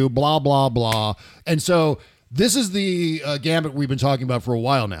from you, blah, blah, blah." And so this is the gambit we've been talking about for a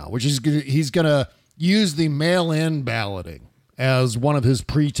while now, which is he's going to use the mail-in balloting as one of his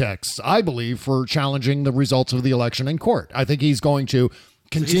pretexts, I believe, for challenging the results of the election in court. I think he's going to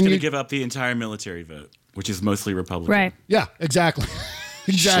continue. So he's going to give up the entire military vote, which is mostly Republican. Right. Yeah, exactly.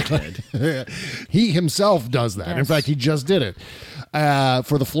 Exactly. He himself does that. Yes. In fact, he just did it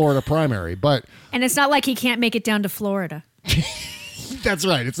for the Florida primary. And it's not like he can't make it down to Florida. That's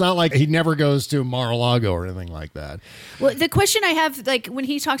right. It's not like he never goes to Mar-a-Lago or anything like that. Well, the question I have, like when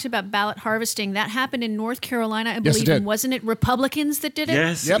he talks about ballot harvesting, that happened in North Carolina, I believe. Yes, it did. And wasn't it Republicans that did it?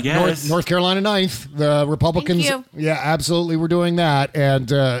 Yes, Yep. yes. North Carolina 9th. The Republicans. Thank you. Yeah, absolutely. We're doing that. And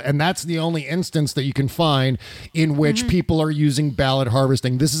that's the only instance that you can find in which people are using ballot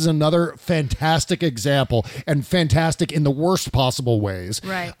harvesting. This is another fantastic example, and fantastic in the worst possible ways,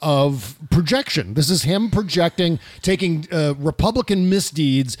 right, of projection. This is him projecting, taking Republican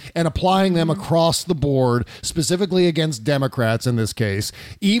misdeeds and applying them across the board, specifically against Democrats in this case,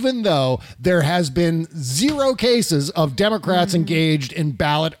 even though there has been 0 cases of Democrats engaged in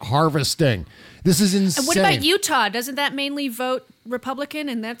ballot harvesting. This is insane. And what about Utah? Doesn't that mainly vote Republican?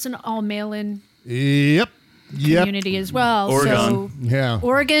 And that's an all mail-in community as well. Oregon. So, yeah.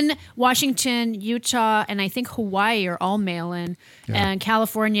 Oregon, Washington, Utah, and I think Hawaii are all mail-in. Yeah. And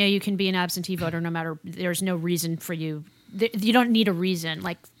California, you can be an absentee voter no matter, there's no reason for you. You don't need a reason.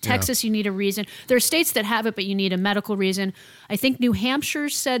 Like Texas, you need a reason. There are states that have it, but you need a medical reason. I think New Hampshire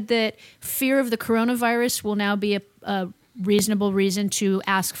said that fear of the coronavirus will now be a reasonable reason to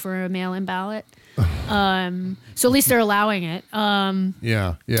ask for a mail-in ballot. So at least they're allowing it.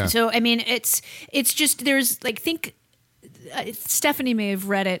 Yeah. So, I mean, it's just, there's like, Stephanie may have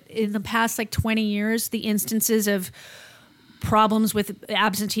read it in the past, like 20 years, the instances of problems with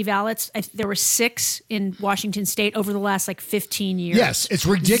absentee ballots. There were 6 in Washington state over the last like 15 years. Yes, it's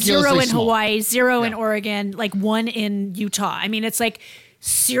ridiculously 0 in small. Hawaii, 0 in Oregon, like 1 in Utah. I mean, it's like,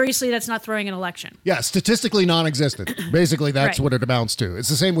 seriously, that's not throwing an election. Yeah, statistically non-existent. Basically, that's Right. what it amounts to. It's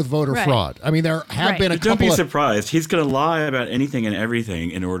the same with voter Right. fraud. I mean, there have Right. been a But don't couple be of... surprised. He's going to lie about anything and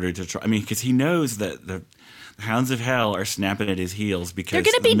everything in order to try. I mean, because he knows that the hounds of hell are snapping at his heels because They're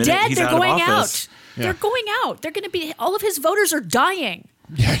going to be the minute dead. he's They're out of going office- out. They're going out. They're going to be, all of his voters are dying.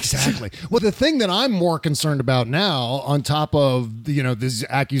 Yeah, exactly. Well, the thing that I'm more concerned about now, on top of, these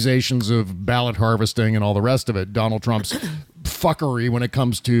accusations of ballot harvesting and all the rest of it, Donald Trump's fuckery when it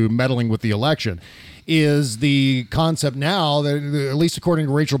comes to meddling with the election, is the concept now that, at least according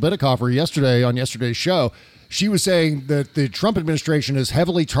to Rachel Bidikofer on yesterday's show, she was saying that the Trump administration is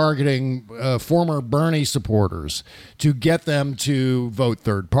heavily targeting former Bernie supporters to get them to vote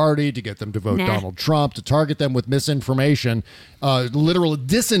third party, to get them to vote Donald Trump, to target them with misinformation, literal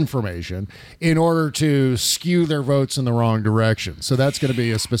disinformation, in order to skew their votes in the wrong direction. So that's going to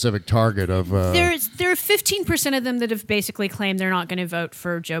be a specific target of... There are 15% of them that have basically claimed they're not going to vote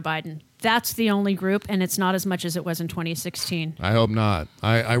for Joe Biden. That's the only group, and it's not as much as it was in 2016. I hope not.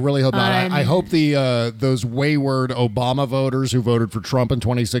 I really hope not. I hope those wayward Obama voters who voted for Trump in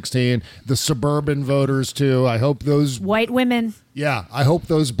 2016, the suburban voters too, I hope those... White women. Yeah, I hope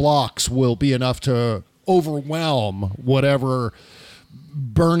those blocks will be enough to overwhelm whatever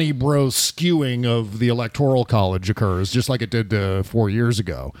Bernie bro skewing of the Electoral College occurs, just like it did 4 years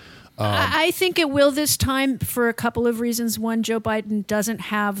ago. I think it will this time for a couple of reasons. One, Joe Biden doesn't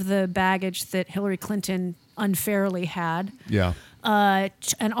have the baggage that Hillary Clinton unfairly had. Yeah.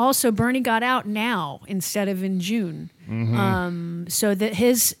 And also, Bernie got out now instead of in June. So that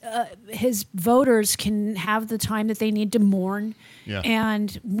his voters can have the time that they need to mourn. Yeah.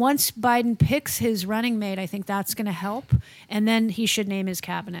 And once Biden picks his running mate, I think that's going to help. And then he should name his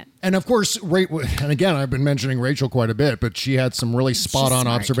cabinet. And of course, and again, I've been mentioning Rachel quite a bit, but she had some really spot-on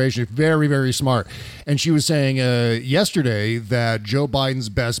observations. Very, very smart. And she was saying yesterday that Joe Biden's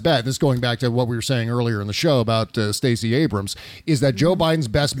best bet, this going back to what we were saying earlier in the show about Stacey Abrams, is that Joe Biden's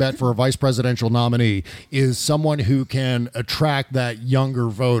best bet for a vice presidential nominee is someone who can attract that younger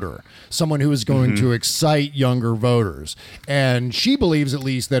voter, someone who is going to excite younger voters. And she believes at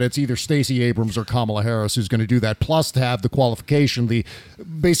least that it's either Stacey Abrams or Kamala Harris who's going to do that, plus to have the qualification,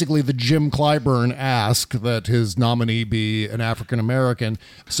 basically the Jim Clyburn ask that his nominee be an African-American.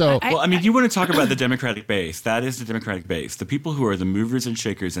 So, you want to talk about the Democratic base. That is the Democratic base. The people who are the movers and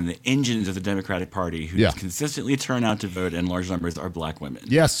shakers and the engines of the Democratic Party who consistently turn out to vote in large numbers are black women.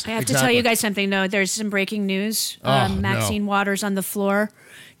 Yes, I have to tell you guys something, though. There's some breaking news. Maxine Waters on the floor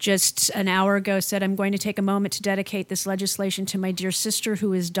just an hour ago said, "I'm going to take a moment to dedicate this legislation to my dear sister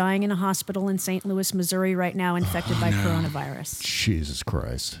who is dying in a hospital in St. Louis, Missouri right now, infected by coronavirus." Jesus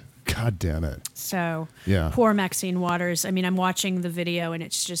Christ. God damn it. So poor Maxine Waters. I mean, I'm watching the video and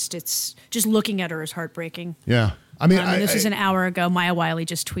it's just looking at her is heartbreaking. Yeah. I mean, this is an hour ago. Maya Wiley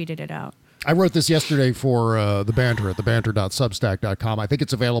just tweeted it out. I wrote this yesterday for The Banter at thebanter.substack.com. I think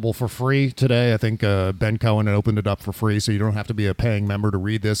it's available for free today. I think Ben Cohen had opened it up for free, so you don't have to be a paying member to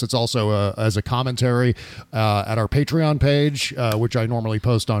read this. It's also as a commentary at our Patreon page, which I normally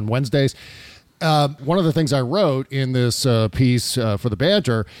post on Wednesdays. one of the things I wrote in this piece for the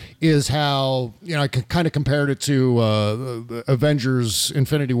banter is how, I kind of compared it to Avengers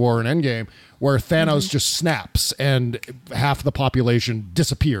Infinity War and Endgame, where Thanos just snaps and half the population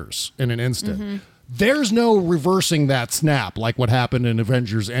disappears in an instant. There's no reversing that snap like what happened in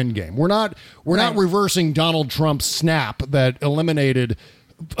Avengers Endgame. We're not reversing Donald Trump's snap that eliminated.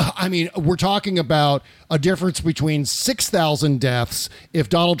 I mean, we're talking about a difference between 6,000 deaths if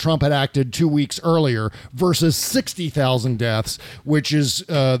Donald Trump had acted 2 weeks earlier versus 60,000 deaths, which is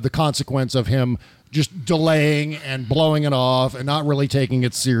the consequence of him just delaying and blowing it off and not really taking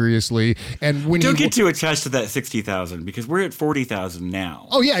it seriously. And when don't get too attached to that 60,000 because we're at 40,000 now.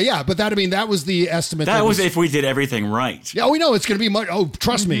 Oh yeah, but that was the estimate. That was if we did everything right. Yeah, we know it's going to be much. Oh,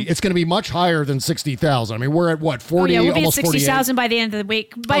 trust me, it's going to be much higher than 60,000. I mean, we're at what 40? We'll be almost at 60,000 by the end of the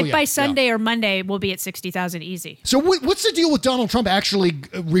week. By Sunday or Monday, we'll be at 60,000 easy. So what's the deal with Donald Trump actually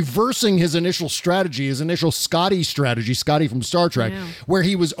reversing his initial strategy, his initial Scotty strategy, Scotty from Star Trek, where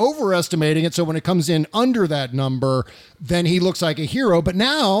he was overestimating it. So when it comes in under that number, then he looks like a hero. But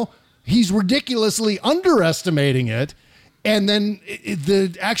now he's ridiculously underestimating it. And then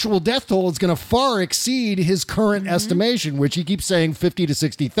the actual death toll is going to far exceed his current estimation, which he keeps saying 50 to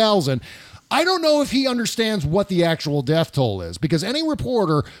 60,000. I don't know if he understands what the actual death toll is, because any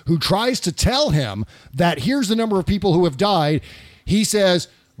reporter who tries to tell him that here's the number of people who have died, he says,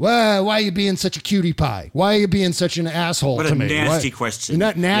 well, why are you being such a cutie pie? Why are you being such an asshole to me? What a nasty question.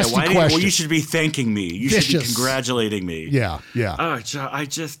 That nasty question. Well, you should be thanking me. You should be congratulating me. Yeah.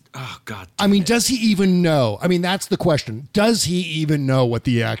 Oh, God. I mean, does he even know? I mean, that's the question. Does he even know what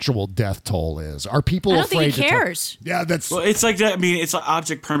the actual death toll is? Are people afraid to I don't think he cares. Yeah, that's... Well, it's like that. I mean, it's like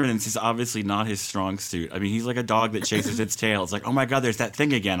object permanence is obviously not his strong suit. I mean, he's like a dog that chases its tail. It's like, oh my God, there's that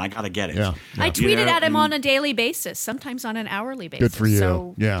thing again. I got to get it. Yeah. I tweeted at him on a daily basis, sometimes on an hourly basis. Good for you.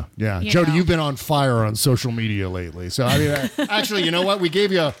 So, yeah. Jody, you've been on fire on social media lately. So, I mean, actually, you know what? We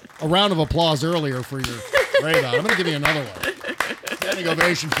gave you a round of applause earlier for your radar. I'm going to give you another one. Standing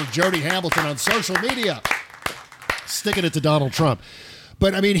ovation for Jody Hamilton on social media. Sticking it to Donald Trump.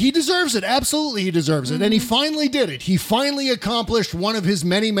 But, I mean, he deserves it. Absolutely, he deserves it. And he finally did it. He finally accomplished one of his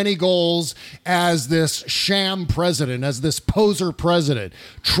many, many goals as this sham president, as this poser president.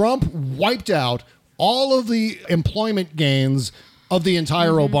 Trump wiped out all of the employment gains of the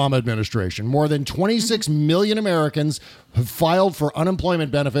entire Obama administration. More than 26 million Americans have filed for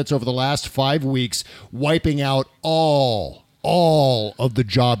unemployment benefits over the last 5 weeks, wiping out all of the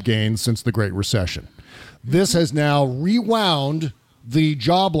job gains since the Great Recession. This has now rewound the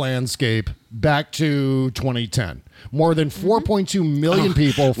job landscape back to 2010. More than 4.2 million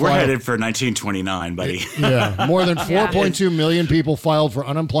people filed. We're headed for 1929, buddy. Yeah, more than 4.2 million people filed for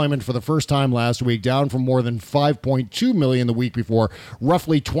unemployment for the first time last week, down from more than 5.2 million the week before.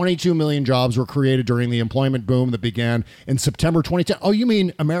 Roughly 22 million jobs were created during the employment boom that began in September 2010. Oh, you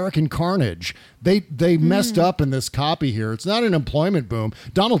mean American carnage? They messed up in this copy here. It's not an employment boom.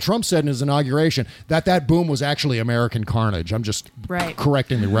 Donald Trump said in his inauguration that boom was actually American carnage. I'm just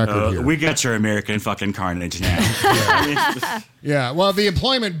correcting the record here. We got your American fucking carnage now. Yeah, well, the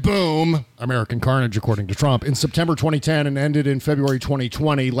employment boom, American carnage, according to Trump, in September 2010 and ended in February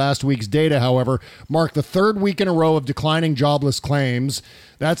 2020. Last week's data, however, marked the third week in a row of declining jobless claims.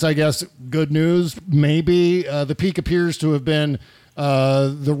 That's, I guess, good news, maybe. The peak appears to have been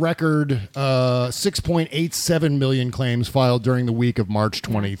the record 6.87 million claims filed during the week of March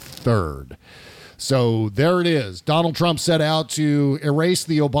 23rd. So there it is. Donald Trump set out to erase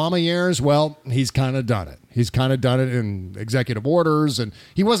the Obama years. Well, he's kind of done it. He's kind of done it in executive orders, and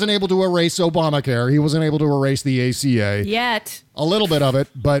he wasn't able to erase Obamacare. He wasn't able to erase the ACA. Yet. A little bit of it,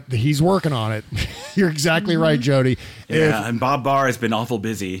 but he's working on it. You're exactly right, Jody. Yeah, and Bob Barr has been awful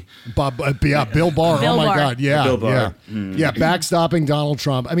busy. Bill Barr. Bill Oh, my Barr. God. Yeah. Bill Barr. Yeah, backstopping Donald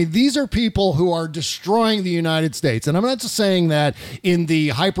Trump. I mean, these are people who are destroying the United States. And I'm not just saying that in the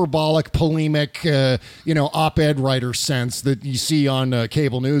hyperbolic, polemic, op-ed writer sense that you see on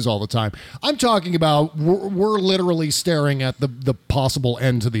cable news all the time. I'm talking about we're literally staring at the possible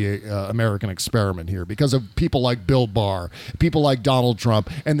end to the American experiment here because of people like Bill Barr, people like Donald Trump,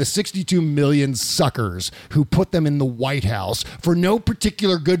 and the 62 million suckers who put them in the White House for no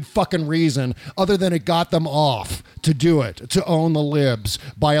particular good fucking reason other than it got them off to do it, to own the libs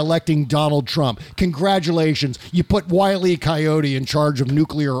by electing Donald Trump. Congratulations. You put Wile E. Coyote in charge of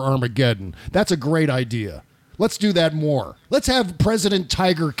nuclear Armageddon. That's a great idea. Let's do that more. Let's have President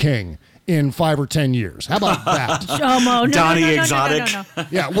Tiger King in 5 or 10 years. How about that? Donnie Exotic. No.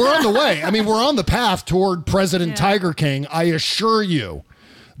 Yeah, we're on the way. I mean, we're on the path toward President Tiger King, I assure you.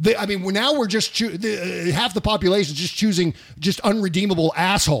 Now we're just half the population is just choosing just unredeemable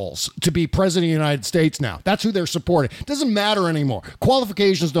assholes to be president of the United States now. That's who they're supporting. It doesn't matter anymore.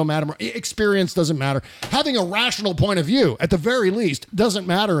 Qualifications don't matter. Experience doesn't matter. Having a rational point of view, at the very least, doesn't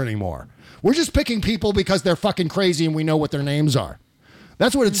matter anymore. We're just picking people because they're fucking crazy and we know what their names are.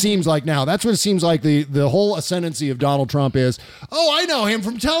 That's what it seems like now. That's what it seems like the whole ascendancy of Donald Trump is. Oh, I know him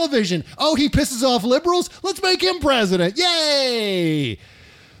from television. Oh, he pisses off liberals? Let's make him president. Yay!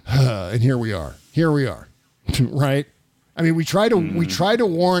 And here we are. Right? I mean, we try to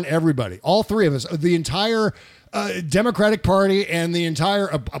warn everybody, all three of us, the entire Democratic Party and the entire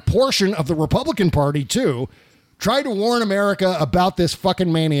a portion of the Republican Party too, tried to warn America about this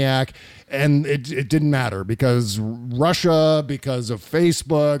fucking maniac, and it didn't matter because Russia, because of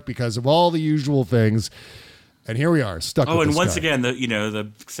Facebook, because of all the usual things. And here we are, stuck with this and once guy. again,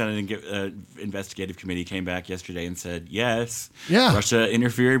 the Senate Investigative Committee came back yesterday and said, yes, Yeah. Russia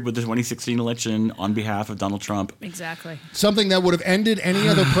interfered with the 2016 election on behalf of Donald Trump. Exactly. Something that would have ended any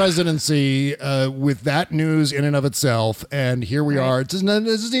other presidency with that news in and of itself. And here we are. It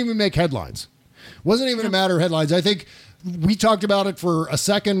doesn't even make headlines. Wasn't even a matter of headlines. I think we talked about it for a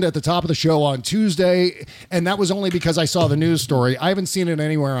second at the top of the show on Tuesday, and that was only because I saw the news story. I haven't seen it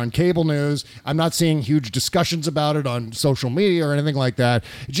anywhere on cable news. I'm not seeing huge discussions about it on social media or anything like that.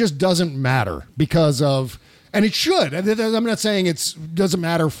 It just doesn't matter because of, and it should. I'm not saying it doesn't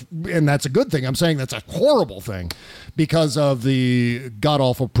matter, and that's a good thing. I'm saying that's a horrible thing because of the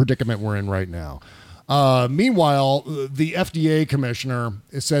god-awful predicament we're in right now. Meanwhile, the FDA commissioner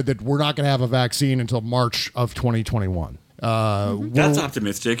said that we're not going to have a vaccine until March of 2021. That's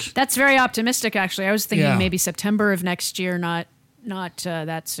optimistic. That's very optimistic, actually. I was thinking maybe September of next year, not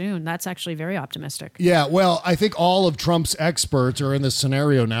that soon. That's actually very optimistic. Yeah, well, I think all of Trump's experts are in this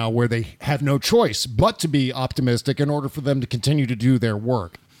scenario now where they have no choice but to be optimistic in order for them to continue to do their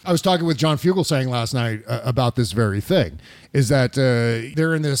work. I was talking with John Fugelsang last night about this very thing, is that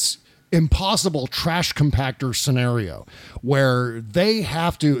they're in this impossible trash compactor scenario where they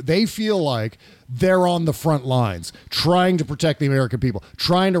feel like they're on the front lines trying to protect the American people,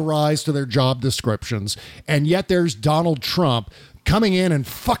 trying to rise to their job descriptions. And yet there's Donald Trump coming in and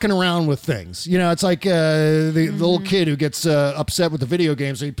fucking around with things. You know, it's like the little kid who gets upset with the video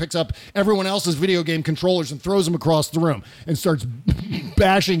game. So he picks up everyone else's video game controllers and throws them across the room and starts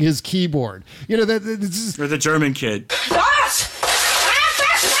bashing his keyboard. You know, Or the German kid.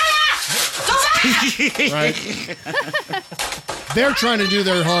 Right? They're trying to do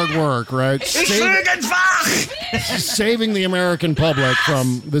their hard work, right? Saving the American public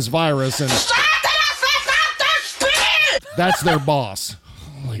from this virus, and that's their boss.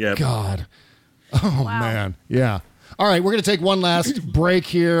 Oh my God. Oh, man. Yeah. All right, we're going to take one last break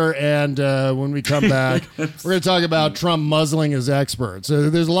here, and when we come back, we're going to talk about Trump muzzling his experts.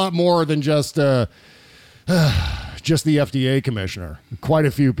 There's a lot more than just the FDA commissioner. Quite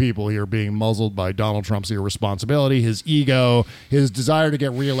a few people here being muzzled by Donald Trump's irresponsibility, his ego, his desire to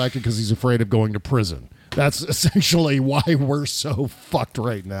get reelected because he's afraid of going to prison. That's essentially why we're so fucked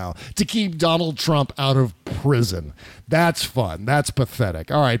right now, to keep Donald Trump out of prison. That's fun. That's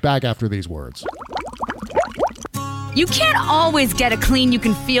pathetic. All right, back after these words. You can't always get a clean you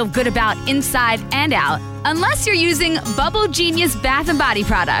can feel good about inside and out unless you're using Bubble Genius Bath and Body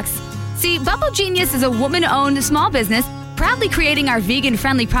products. See, Bubble Genius is a woman-owned small business proudly creating our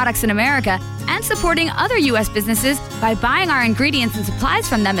vegan-friendly products in America and supporting other U.S. businesses by buying our ingredients and supplies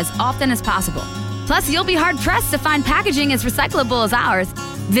from them as often as possible. Plus, you'll be hard-pressed to find packaging as recyclable as ours.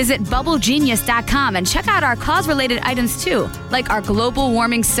 Visit BubbleGenius.com and check out our cause-related items too, like our global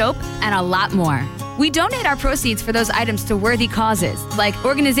warming soap and a lot more. We donate our proceeds for those items to worthy causes, like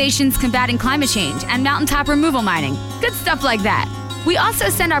organizations combating climate change and mountaintop removal mining. Good stuff like that. We also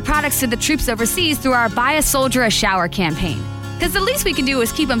send our products to the troops overseas through our Buy a Soldier a Shower campaign. Because the least we can do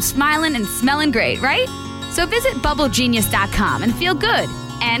is keep them smiling and smelling great, right? So visit BubbleGenius.com and feel good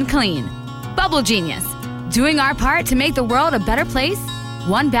and clean. Bubble Genius, doing our part to make the world a better place,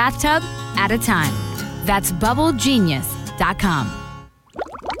 one bathtub at a time. That's BubbleGenius.com.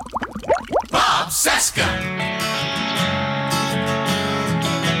 Bob Cesca.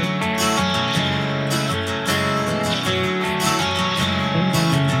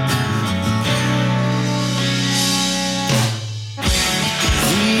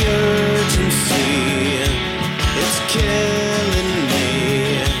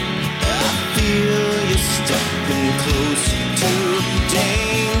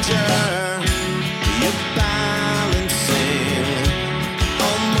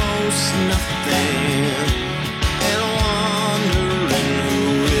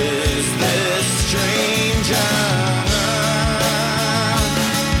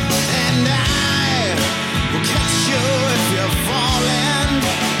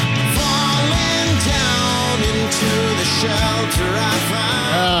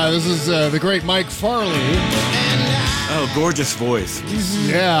 This is the great Mike Farley. Oh, gorgeous voice.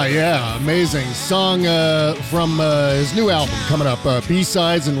 Yeah, amazing. Song from his new album coming up,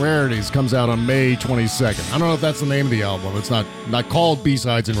 B-Sides and Rarities, comes out on May 22nd. I don't know if that's the name of the album. It's not called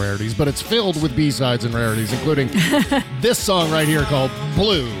B-Sides and Rarities, but it's filled with B-Sides and Rarities, including this song right here called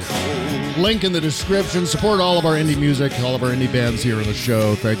Blue. Link in the description. Support all of our indie music, all of our indie bands here in the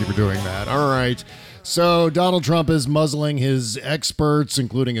show. Thank you for doing that. All right. So Donald Trump is muzzling his experts,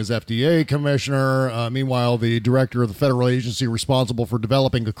 including his FDA commissioner. Meanwhile, the director of the federal agency responsible for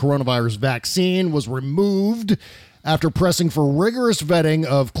developing the coronavirus vaccine was removed after pressing for rigorous vetting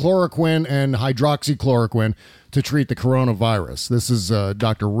of chloroquine and hydroxychloroquine to treat the coronavirus. This is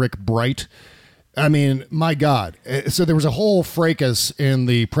Dr. Rick Bright. I mean, my God. So there was a whole fracas in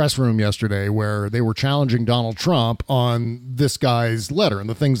the press room yesterday where they were challenging Donald Trump on this guy's letter and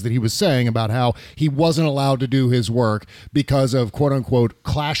the things that he was saying about how he wasn't allowed to do his work because of, quote unquote,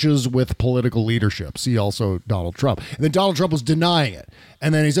 clashes with political leadership. See also Donald Trump. And then Donald Trump was denying it.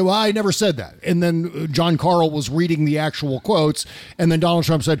 And then he said, well, I never said that. And then John Carl was reading the actual quotes. And then Donald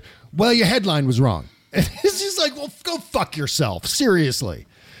Trump said, well, your headline was wrong. And it's just like, well, go fuck yourself. Seriously.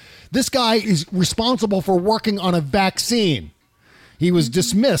 This guy is responsible for working on a vaccine. He was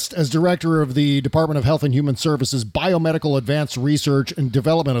dismissed as director of the Department of Health and Human Services Biomedical Advanced Research and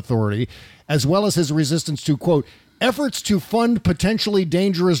Development Authority, as well as his resistance to, quote, efforts to fund potentially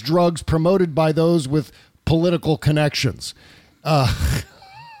dangerous drugs promoted by those with political connections.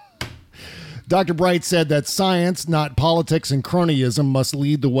 Dr. Bright said that science, not politics and cronyism, must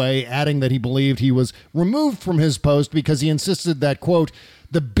lead the way, adding that he believed he was removed from his post because he insisted that, quote,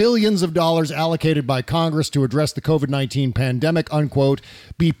 the billions of dollars allocated by Congress to address the COVID-19 pandemic, unquote,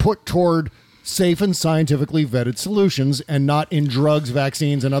 be put toward safe and scientifically vetted solutions and not in drugs,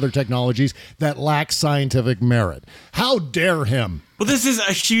 vaccines, and other technologies that lack scientific merit. How dare him? Well, this is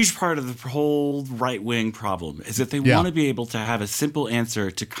a huge part of the whole right-wing problem, is that they want to be able to have a simple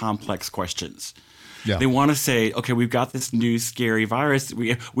answer to complex questions. Yeah. They want to say, okay, we've got this new scary virus.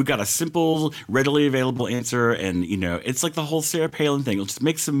 We've got a simple, readily available answer. And, you know, it's like the whole Sarah Palin thing. We'll just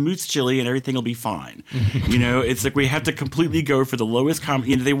make some moose chili and everything will be fine. You know, it's like we have to completely go for the lowest common.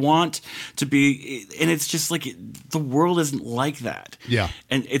 You know, they want to be, and it's just like the world isn't like that. Yeah.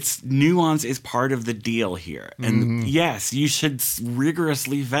 And it's nuance is part of the deal here. And yes, you should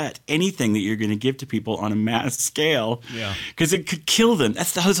rigorously vet anything that you're going to give to people on a mass scale. Yeah. Because it could kill them.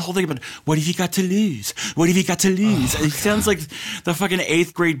 That's the whole thing about what have you got to lose? What have you got to lose? It sounds like the fucking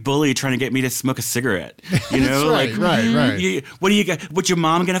 8th grade bully trying to get me to smoke a cigarette. You know, right, right. What do you got? What's your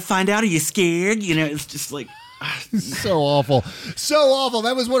mom gonna find out? Are you scared? You know, it's just like so awful, so awful.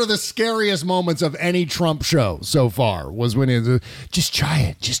 That was one of the scariest moments of any Trump show so far. Was when he just try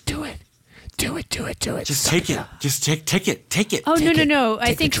it, just do it. Do it. Just take it. Just take it. Oh, no.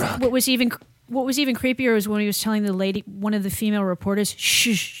 I think what was even creepier was when he was telling the lady, one of the female reporters,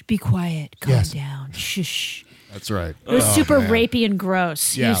 shh, be quiet, calm down, shh. That's right. It was super rapey and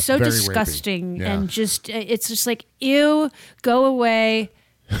gross. Yeah, he was so disgusting and just, it's just like, ew, go away.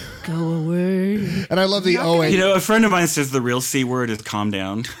 Go away. And I love the OA. You know, a friend of mine says the real C word is calm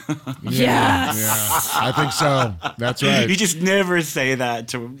down. Yeah, I think so. That's right. You just never say that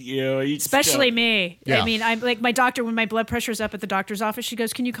to, you know. Especially me. Yeah. I mean, I'm like my doctor, when my blood pressure's up at the doctor's office, she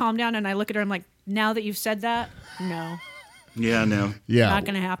goes, can you calm down? And I look at her, I'm like, now that you've said that, no. Yeah, no. Yeah. Not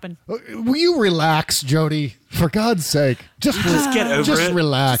going to happen. Will you relax, Jody? For God's sake. Just get over it. Just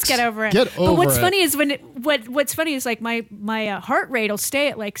relax. Just get over it. But what's funny is what's funny is like my heart rate will stay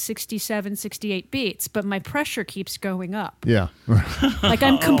at like 67, 68 beats, but my pressure keeps going up. Yeah. Like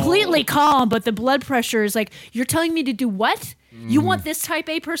I'm completely calm, but the blood pressure is like, you're telling me to do what? You want this type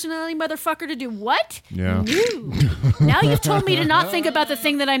A personality motherfucker to do what? Yeah. No. Now you've told me to not think about the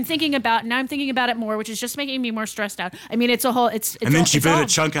thing that I'm thinking about. Now I'm thinking about it more, which is just making me more stressed out. I mean, it's a whole, it's and then she bit a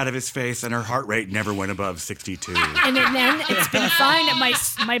chunk out of his face and her heart rate never went above 62. And then it's been fine.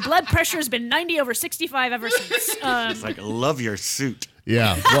 My blood pressure has been 90/65 ever since. It's like, love your suit.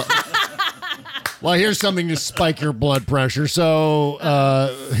 Yeah. Well, here's something to spike your blood pressure. So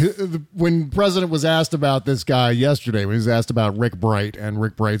when the president was asked about this guy yesterday, when he was asked about Rick Bright and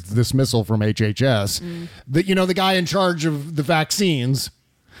Rick Bright's dismissal from HHS, the guy in charge of the vaccines,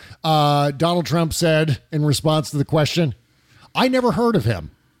 Donald Trump said in response to the question, I never heard of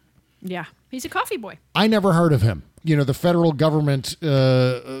him. Yeah, he's a coffee boy. I never heard of him. You know, the federal government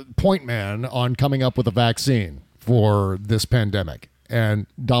point man on coming up with a vaccine for this pandemic. and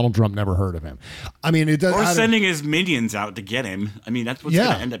Donald Trump never heard of him. I mean, it does. Or sending his minions out to get him. I mean, that's what's going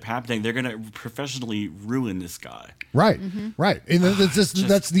to end up happening. They're going to professionally ruin this guy. Right, right. And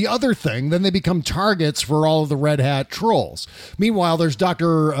that's the other thing. Then they become targets for all of the red hat trolls. Meanwhile, there's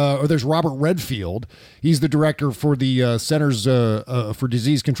there's Robert Redfield. He's the director for the Centers for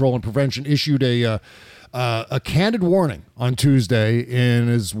Disease Control and Prevention. Issued a candid warning on Tuesday in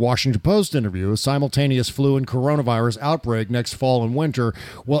his Washington Post interview. A simultaneous flu and coronavirus outbreak next fall and winter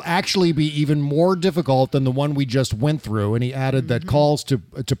will actually be even more difficult than the one we just went through. And he added that calls to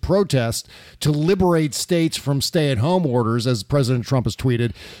protest to liberate states from stay-at-home orders, as President Trump has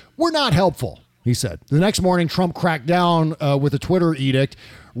tweeted, were not helpful, he said. The next morning, Trump cracked down with a Twitter edict.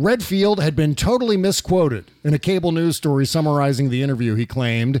 Redfield had been totally misquoted in a cable news story summarizing the interview, he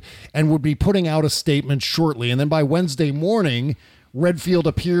claimed, and would be putting out a statement shortly. And then by Wednesday morning, Redfield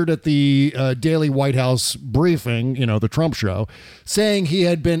appeared at the daily White House briefing, the Trump show, saying he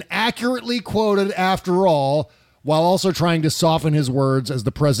had been accurately quoted after all, while also trying to soften his words as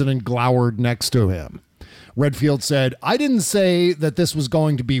the president glowered next to him. Redfield said, "I didn't say that this was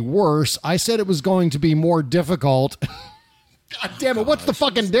going to be worse. I said it was going to be more difficult." God damn it, what's the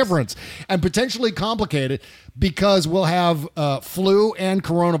fucking difference? And potentially complicated because we'll have flu and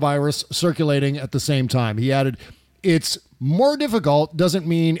coronavirus circulating at the same time. He added, it's more difficult doesn't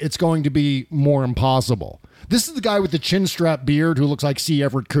mean it's going to be more impossible. This is the guy with the chin strap beard who looks like C.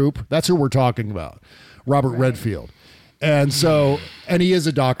 Everett Koop. That's who we're talking about, Robert Redfield. And he is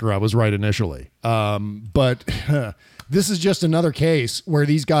a doctor. I was right initially. But this is just another case where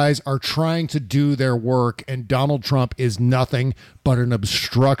these guys are trying to do their work and Donald Trump is nothing but an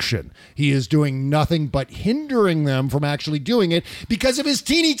obstruction. He is doing nothing but hindering them from actually doing it because of his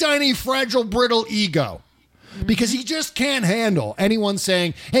teeny tiny, fragile, brittle ego. Because he just can't handle anyone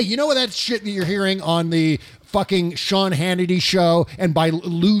saying, hey, you know what that shit that you're hearing on the fucking Sean Hannity show and by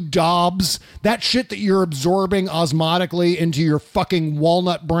Lou Dobbs, that shit that you're absorbing osmotically into your fucking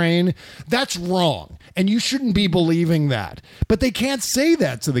walnut brain, that's wrong. And you shouldn't be believing that. But they can't say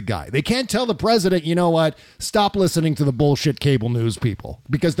that to the guy. They can't tell the president, you know what, stop listening to the bullshit cable news people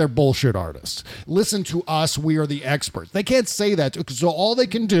because they're bullshit artists. Listen to us. We are the experts. They can't say that. So all they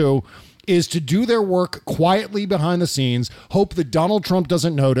can do is to do their work quietly behind the scenes, hope that Donald Trump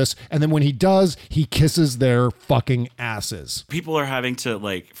doesn't notice, and then when he does, he kisses their fucking asses. People are having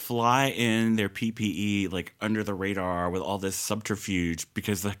to fly in their PPE under the radar with all this subterfuge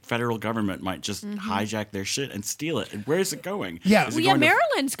because the federal government might just hijack their shit and steal it. And where is it going? Yeah,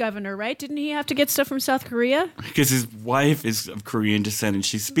 Maryland's governor, right? Didn't he have to get stuff from South Korea? Because his wife is of Korean descent and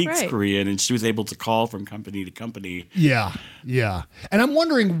she speaks Korean and she was able to call from company to company. Yeah. And I'm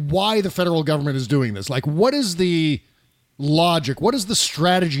wondering why the federal government is doing this. What is the logic? What is the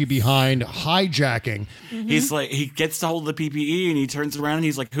strategy behind hijacking? He's he gets a hold of the PPE and he turns around and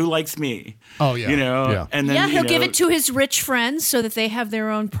he's like, who likes me? Oh, yeah. Yeah. And then, he'll give it to his rich friends so that they have their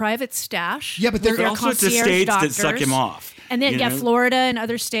own private stash. Yeah, but there are also states that suck him off. And then Florida and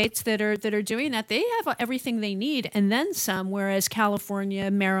other states that are doing that, they have everything they need and then some. Whereas California,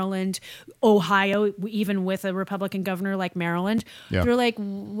 Maryland, Ohio, even with a Republican governor like Maryland,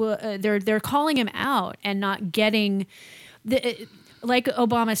 they're calling him out and not getting like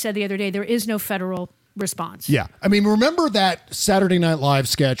Obama said the other day, there is no federal response. Yeah. I mean, remember that Saturday Night Live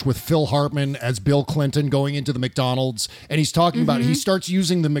sketch with Phil Hartman as Bill Clinton going into the McDonald's and he's talking about, he starts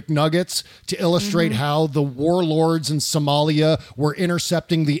using the McNuggets to illustrate how the warlords in Somalia were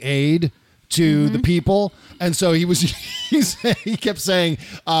intercepting the aid to the people. And so he kept saying,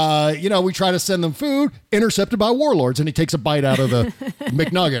 we try to send them food intercepted by warlords. And he takes a bite out of the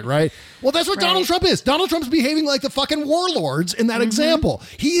McNugget, right? Well, that's what Donald Trump is. Donald Trump's behaving like the fucking warlords in that example.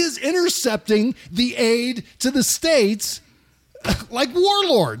 He is intercepting the aid to the states like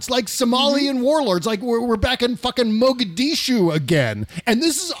warlords, like Somalian warlords, like we're back in fucking Mogadishu again. And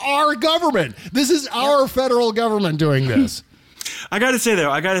this is our government. This is our federal government doing this. I got to say, though,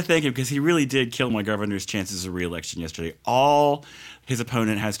 I got to thank him because he really did kill my governor's chances of re-election yesterday. All his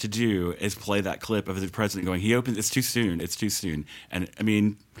opponent has to do is play that clip of the president going, it's too soon. And I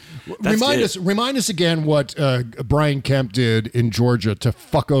mean, remind us again what Brian Kemp did in Georgia to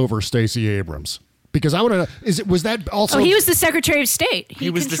fuck over Stacey Abrams. Because I want to was that also? Oh, he was the Secretary of State. He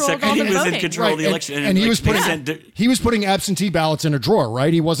was in control of the election, and he was putting absentee ballots in a drawer,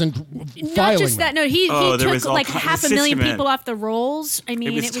 right? He wasn't filing. Not just that. No, he took like 500,000 people off the rolls. I mean,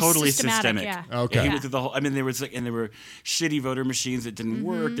 it was totally systematic. Yeah. Okay. Yeah. He went through the whole. I mean, there was there were shitty voter machines that didn't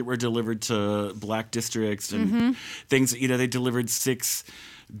work that were delivered to black districts and things. They delivered 6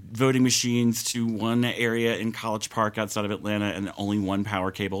 voting machines to one area in College Park outside of Atlanta, and only one power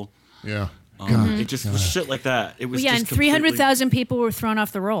cable. Yeah. It just was shit like that. It was and just 300,000 people were thrown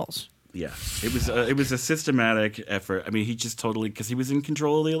off the rolls. Yeah, it was a systematic effort. I mean, he just totally, because he was in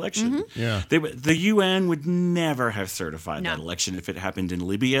control of the election. Yeah, the UN would never have certified that election if it happened in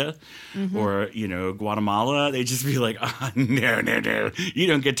Libya or Guatemala. They'd just be like, no, you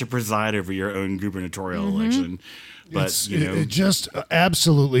don't get to preside over your own gubernatorial election. But it's just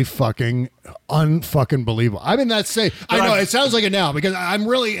absolutely fucking unfucking believable. I mean, I know it sounds like it now because I'm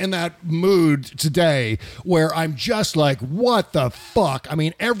really in that mood today where I'm just like, what the fuck? I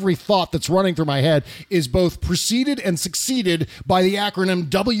mean, every thought that's running through my head is both preceded and succeeded by the acronym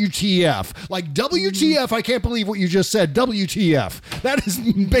WTF. Like, WTF, I can't believe what you just said. WTF. That is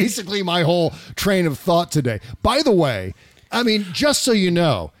basically my whole train of thought today. By the way, I mean, just so you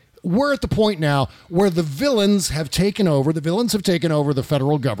know, we're at the point now where the villains have taken over. The villains have taken over the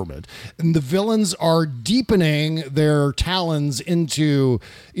federal government, and the villains are deepening their talons into,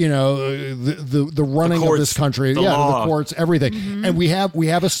 the running courts, of this country. the law. The courts, everything. And we have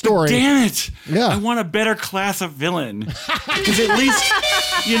a story. But damn it! Yeah, I want a better class of villain because at least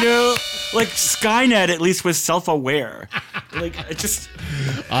like Skynet at least was self-aware. Like it just.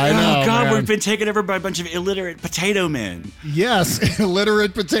 I know. Oh God, man. we've been taken over by a bunch of illiterate potato men. Yes,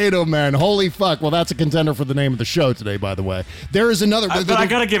 illiterate potato men. Holy fuck. Well, that's a contender for the name of the show today, by the way. There is another. But I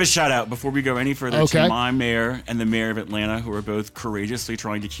got to give a shout out before we go any further Okay. to my mayor and the mayor of Atlanta, who are both courageously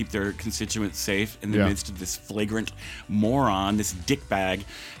trying to keep their constituents safe in the midst of this flagrant moron, this dickbag,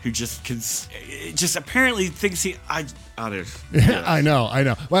 who just apparently thinks I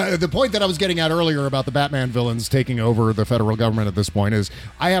know. Well, the point that I was getting at earlier about the Batman villains taking over the federal government at this point is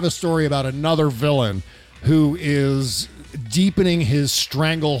I have a story about another villain who is deepening his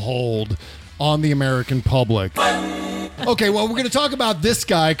stranglehold on the American public. Okay, well, we're going to talk about this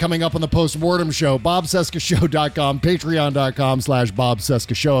guy coming up on the Postmortem Show. BobCescashow.com,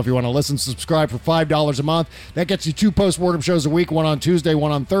 Patreon.com/BobCescashow. If you want to listen, subscribe for $5 a month. That gets you 2 Postmortem shows a week, one on Tuesday,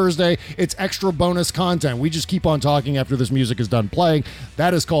 one on Thursday. It's extra bonus content. We just keep on talking after this music is done playing.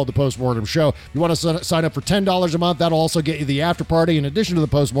 That is called the Postmortem Show. If you want to sign up for $10 a month, that'll also get you the after party in addition to the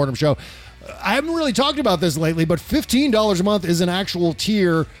Postmortem Show. I haven't really talked about this lately, but $15 a month is an actual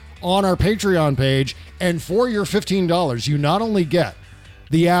tier on our Patreon page, and for your $15, you not only get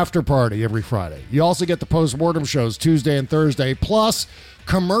the after party every Friday, you also get the Postmortem shows Tuesday and Thursday, plus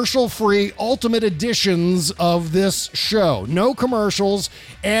commercial-free ultimate editions of this show. No commercials,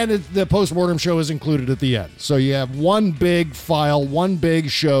 and the Postmortem show is included at the end. So you have one big file, one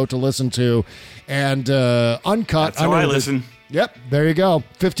big show to listen to, and uncut. That's how I listen. Yep, there you go.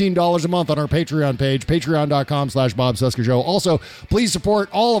 $15 a month on our Patreon page, patreon.com/BobCescashow. Also, please support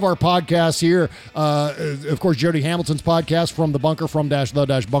all of our podcasts here. Of course, Jody Hamilton's podcast, From the Bunker,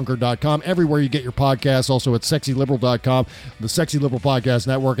 from-the-bunker.com. Everywhere you get your podcasts. Also at sexyliberal.com, the Sexy Liberal Podcast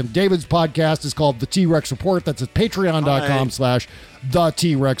Network. And David's podcast is called The T-Rex Report. That's at patreon.com/The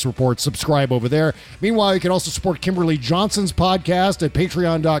T-Rex Report. Subscribe over there. Meanwhile, you can also support Kimberly Johnson's podcast at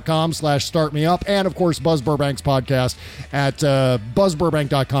patreon.com/startmeup. And, of course, Buzz Burbank's podcast at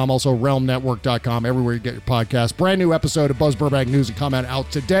buzzburbank.com, also realmnetwork.com, everywhere you get your podcast. Brand new episode of Buzz Burbank News and Comment out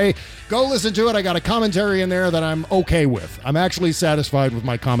today. Go listen to it. I got a commentary in there that I'm okay with. I'm actually satisfied with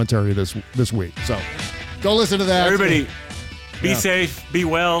my commentary this week. So go listen to that. Everybody, be safe, be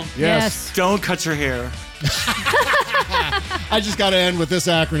well. Yes. Don't cut your hair. I just got to end with this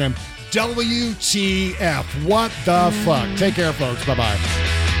acronym. WTF. What the fuck? Take care, folks. Bye-bye.